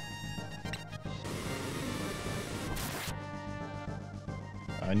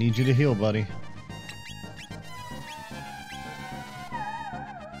 I need you to heal, buddy.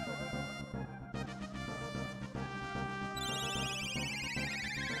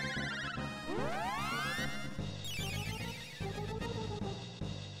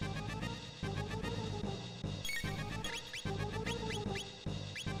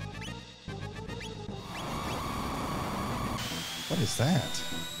 What is that?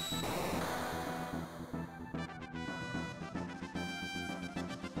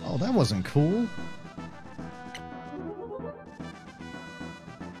 Oh, that wasn't cool.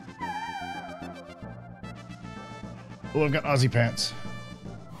 Oh, I've got Aussie pants.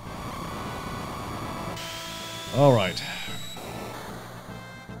 All right.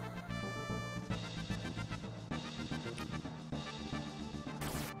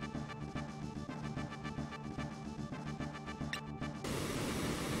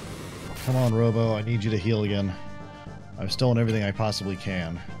 Come on, Robo. I need you to heal again. I've stolen everything I possibly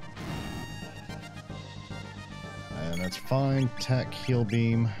can. And that's fine. Tech, heal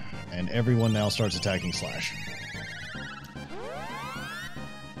beam, and everyone now starts attacking Slash.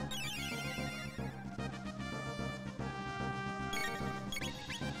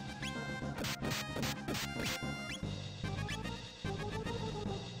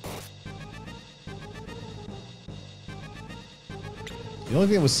 The only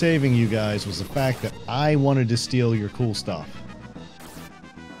thing that was saving you guys was the fact that I wanted to steal your cool stuff.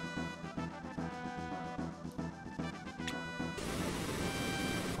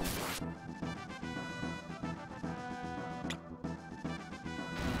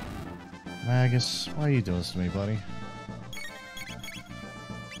 Magus, why are you doing this to me, buddy?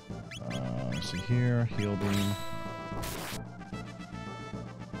 Let's see here, heal beam.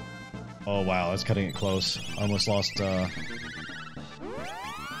 Oh wow, that's cutting it close. I almost lost,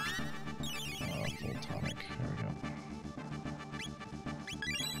 full tonic. There we go.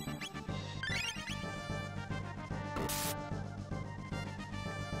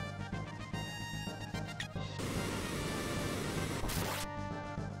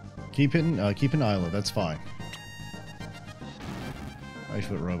 Keep hitting Isla. That's fine. I should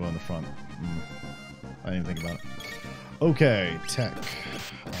put Robo in the front. I didn't even think about it. Okay, tech.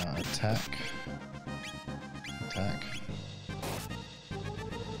 Attack. Attack.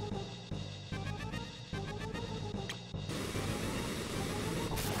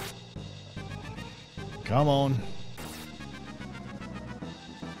 Come on.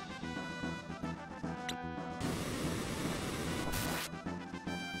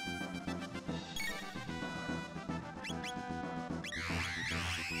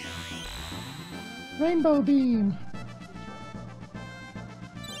 Rainbow beam.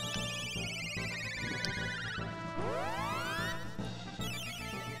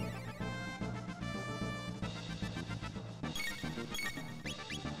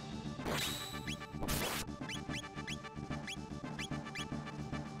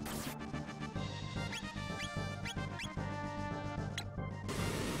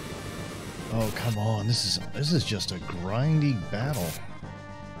 Oh, come on. This is just a grindy battle.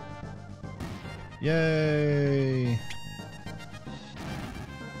 Yay!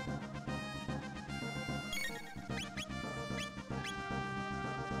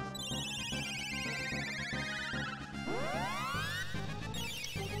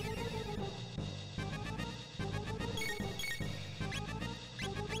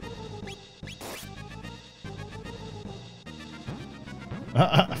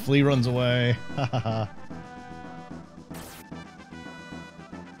 Flea runs away.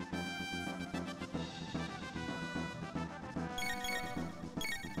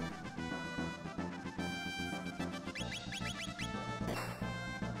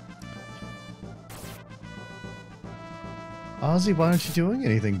 Ozzy, why aren't you doing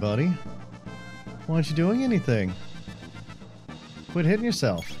anything, buddy? Why aren't you doing anything? Quit hitting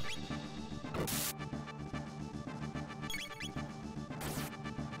yourself.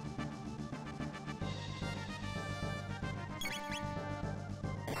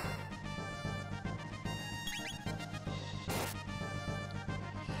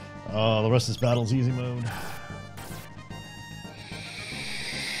 Oh, the rest of this battle's easy mode.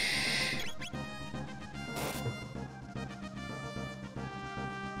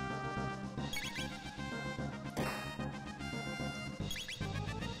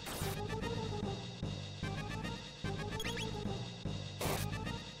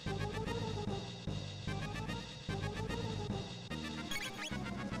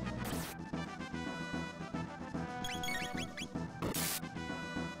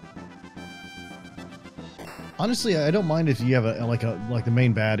 Honestly, I don't mind if you have like the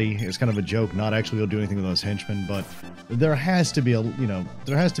main baddie. It's kind of a joke, not actually able to do anything with those henchmen, but there has to be a, you don't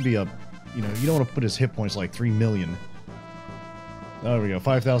want to put his hit points like 3 million. Oh, there we go.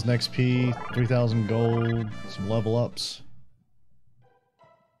 5,000 XP, 3,000 gold, some level ups.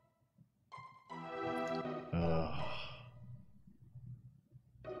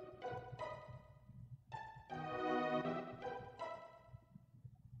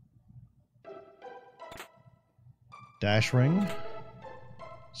 Dash ring.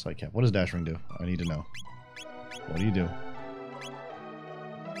 Sight cap. What does dash ring do? I need to know. What do you do?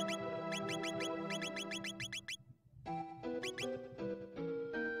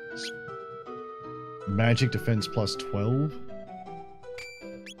 Magic defense plus 12?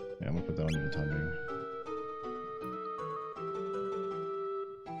 Yeah, I'm gonna put that on you for the time being.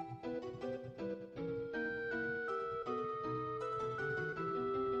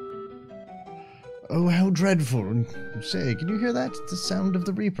 Oh, how dreadful. Say, can you hear that? It's the sound of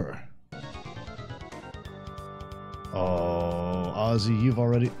the Reaper. Oh, Ozzy, you've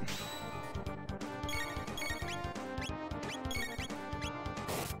already...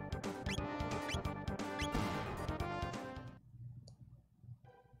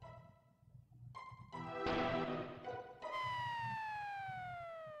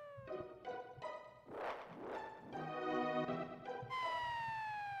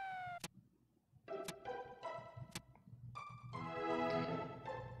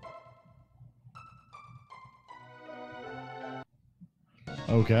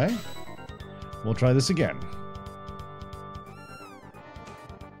 Okay. We'll try this again.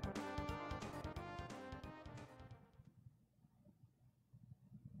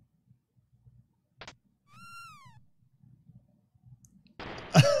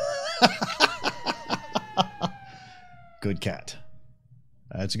 Good cat.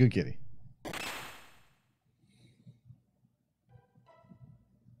 That's a good kitty.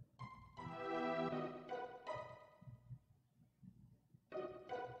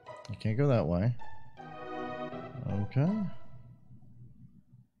 Can't go that way. Okay.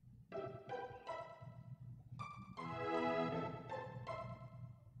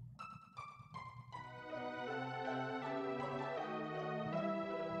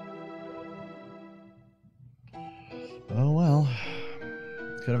 Oh well.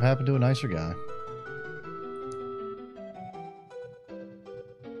 Could have happened to a nicer guy.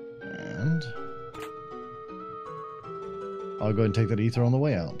 And I'll go ahead and take that ether on the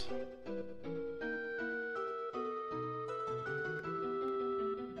way out.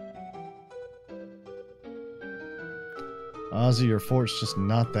 Ozzy, your fort's just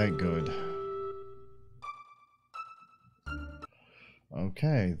not that good.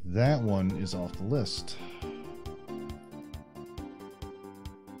 Okay, that one is off the list.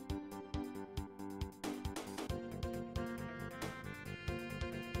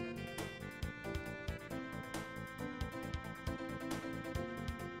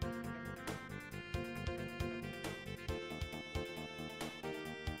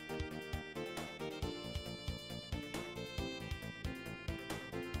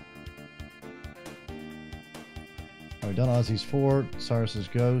 We've done Ozzy's fort, Cyrus's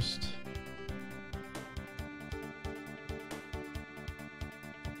ghost.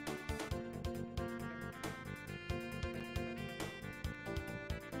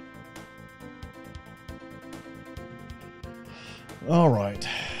 All right.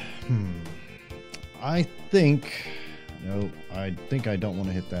 I think I don't want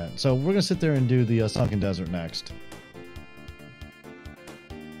to hit that. So we're gonna sit there and do the Sunken Desert next.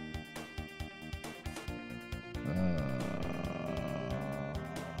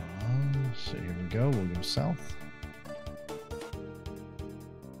 So here we go. We'll go south.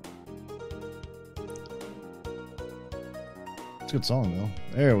 It's a good song though.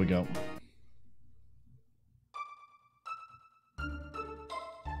 There we go.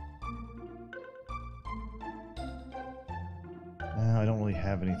 I don't really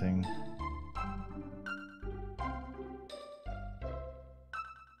have anything.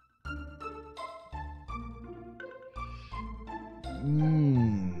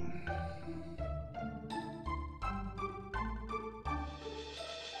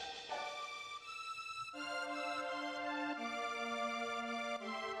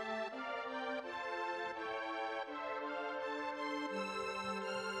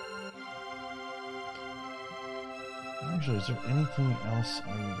 Actually, is there anything else I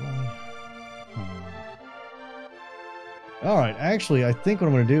really... Alright, actually, I think what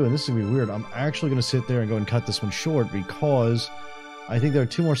I'm going to do, and this is going to be weird, I'm actually going to sit there and go and cut this one short because I think there are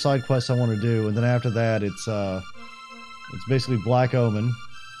 2 more side quests I want to do, and then after that, it's basically Black Omen.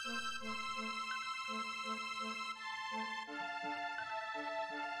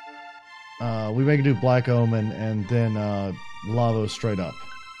 We may do Black Omen and then Lavos straight up.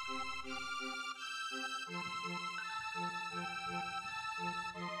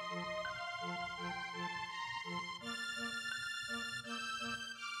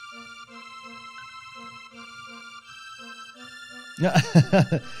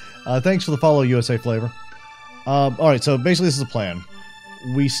 Thanks for the follow, USA Flavor. Alright, so basically this is the plan.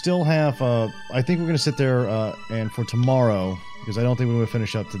 We still have, I think we're going to sit there and for tomorrow, because I don't think we're going to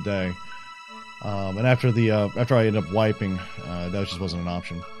finish up today. And after I end up wiping, that just wasn't an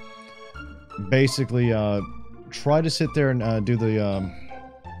option. Basically, try to sit there and do the,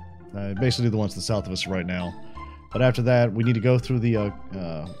 basically do the ones to the south of us right now. But after that, we need to go through the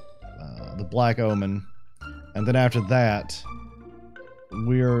Black Omen, and then after that,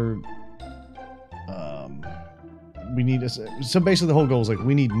 we need so basically the whole goal is like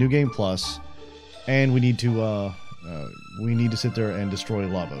we need New Game Plus, and we need to sit there and destroy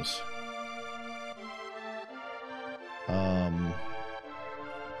Lavos.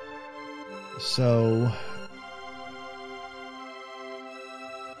 So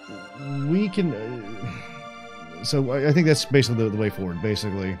we can. So I think that's basically the way forward.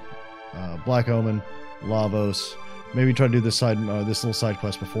 Basically, Black Omen, Lavos. Maybe try to do this little side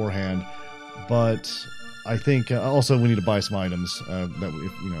quest beforehand, but I think also we need to buy some items that we,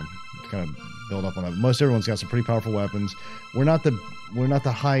 kind of build up on that. Most everyone's got some pretty powerful weapons. We're not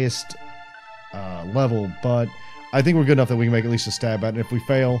the highest level, but I think we're good enough that we can make at least a stab at it. If we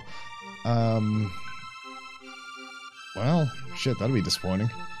fail, well, shit, that'd be disappointing.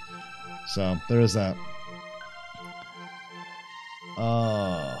 So there is that.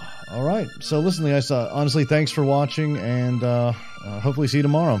 All right. So listen, guys, honestly, thanks for watching, and hopefully see you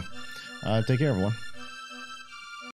tomorrow. Take care, everyone.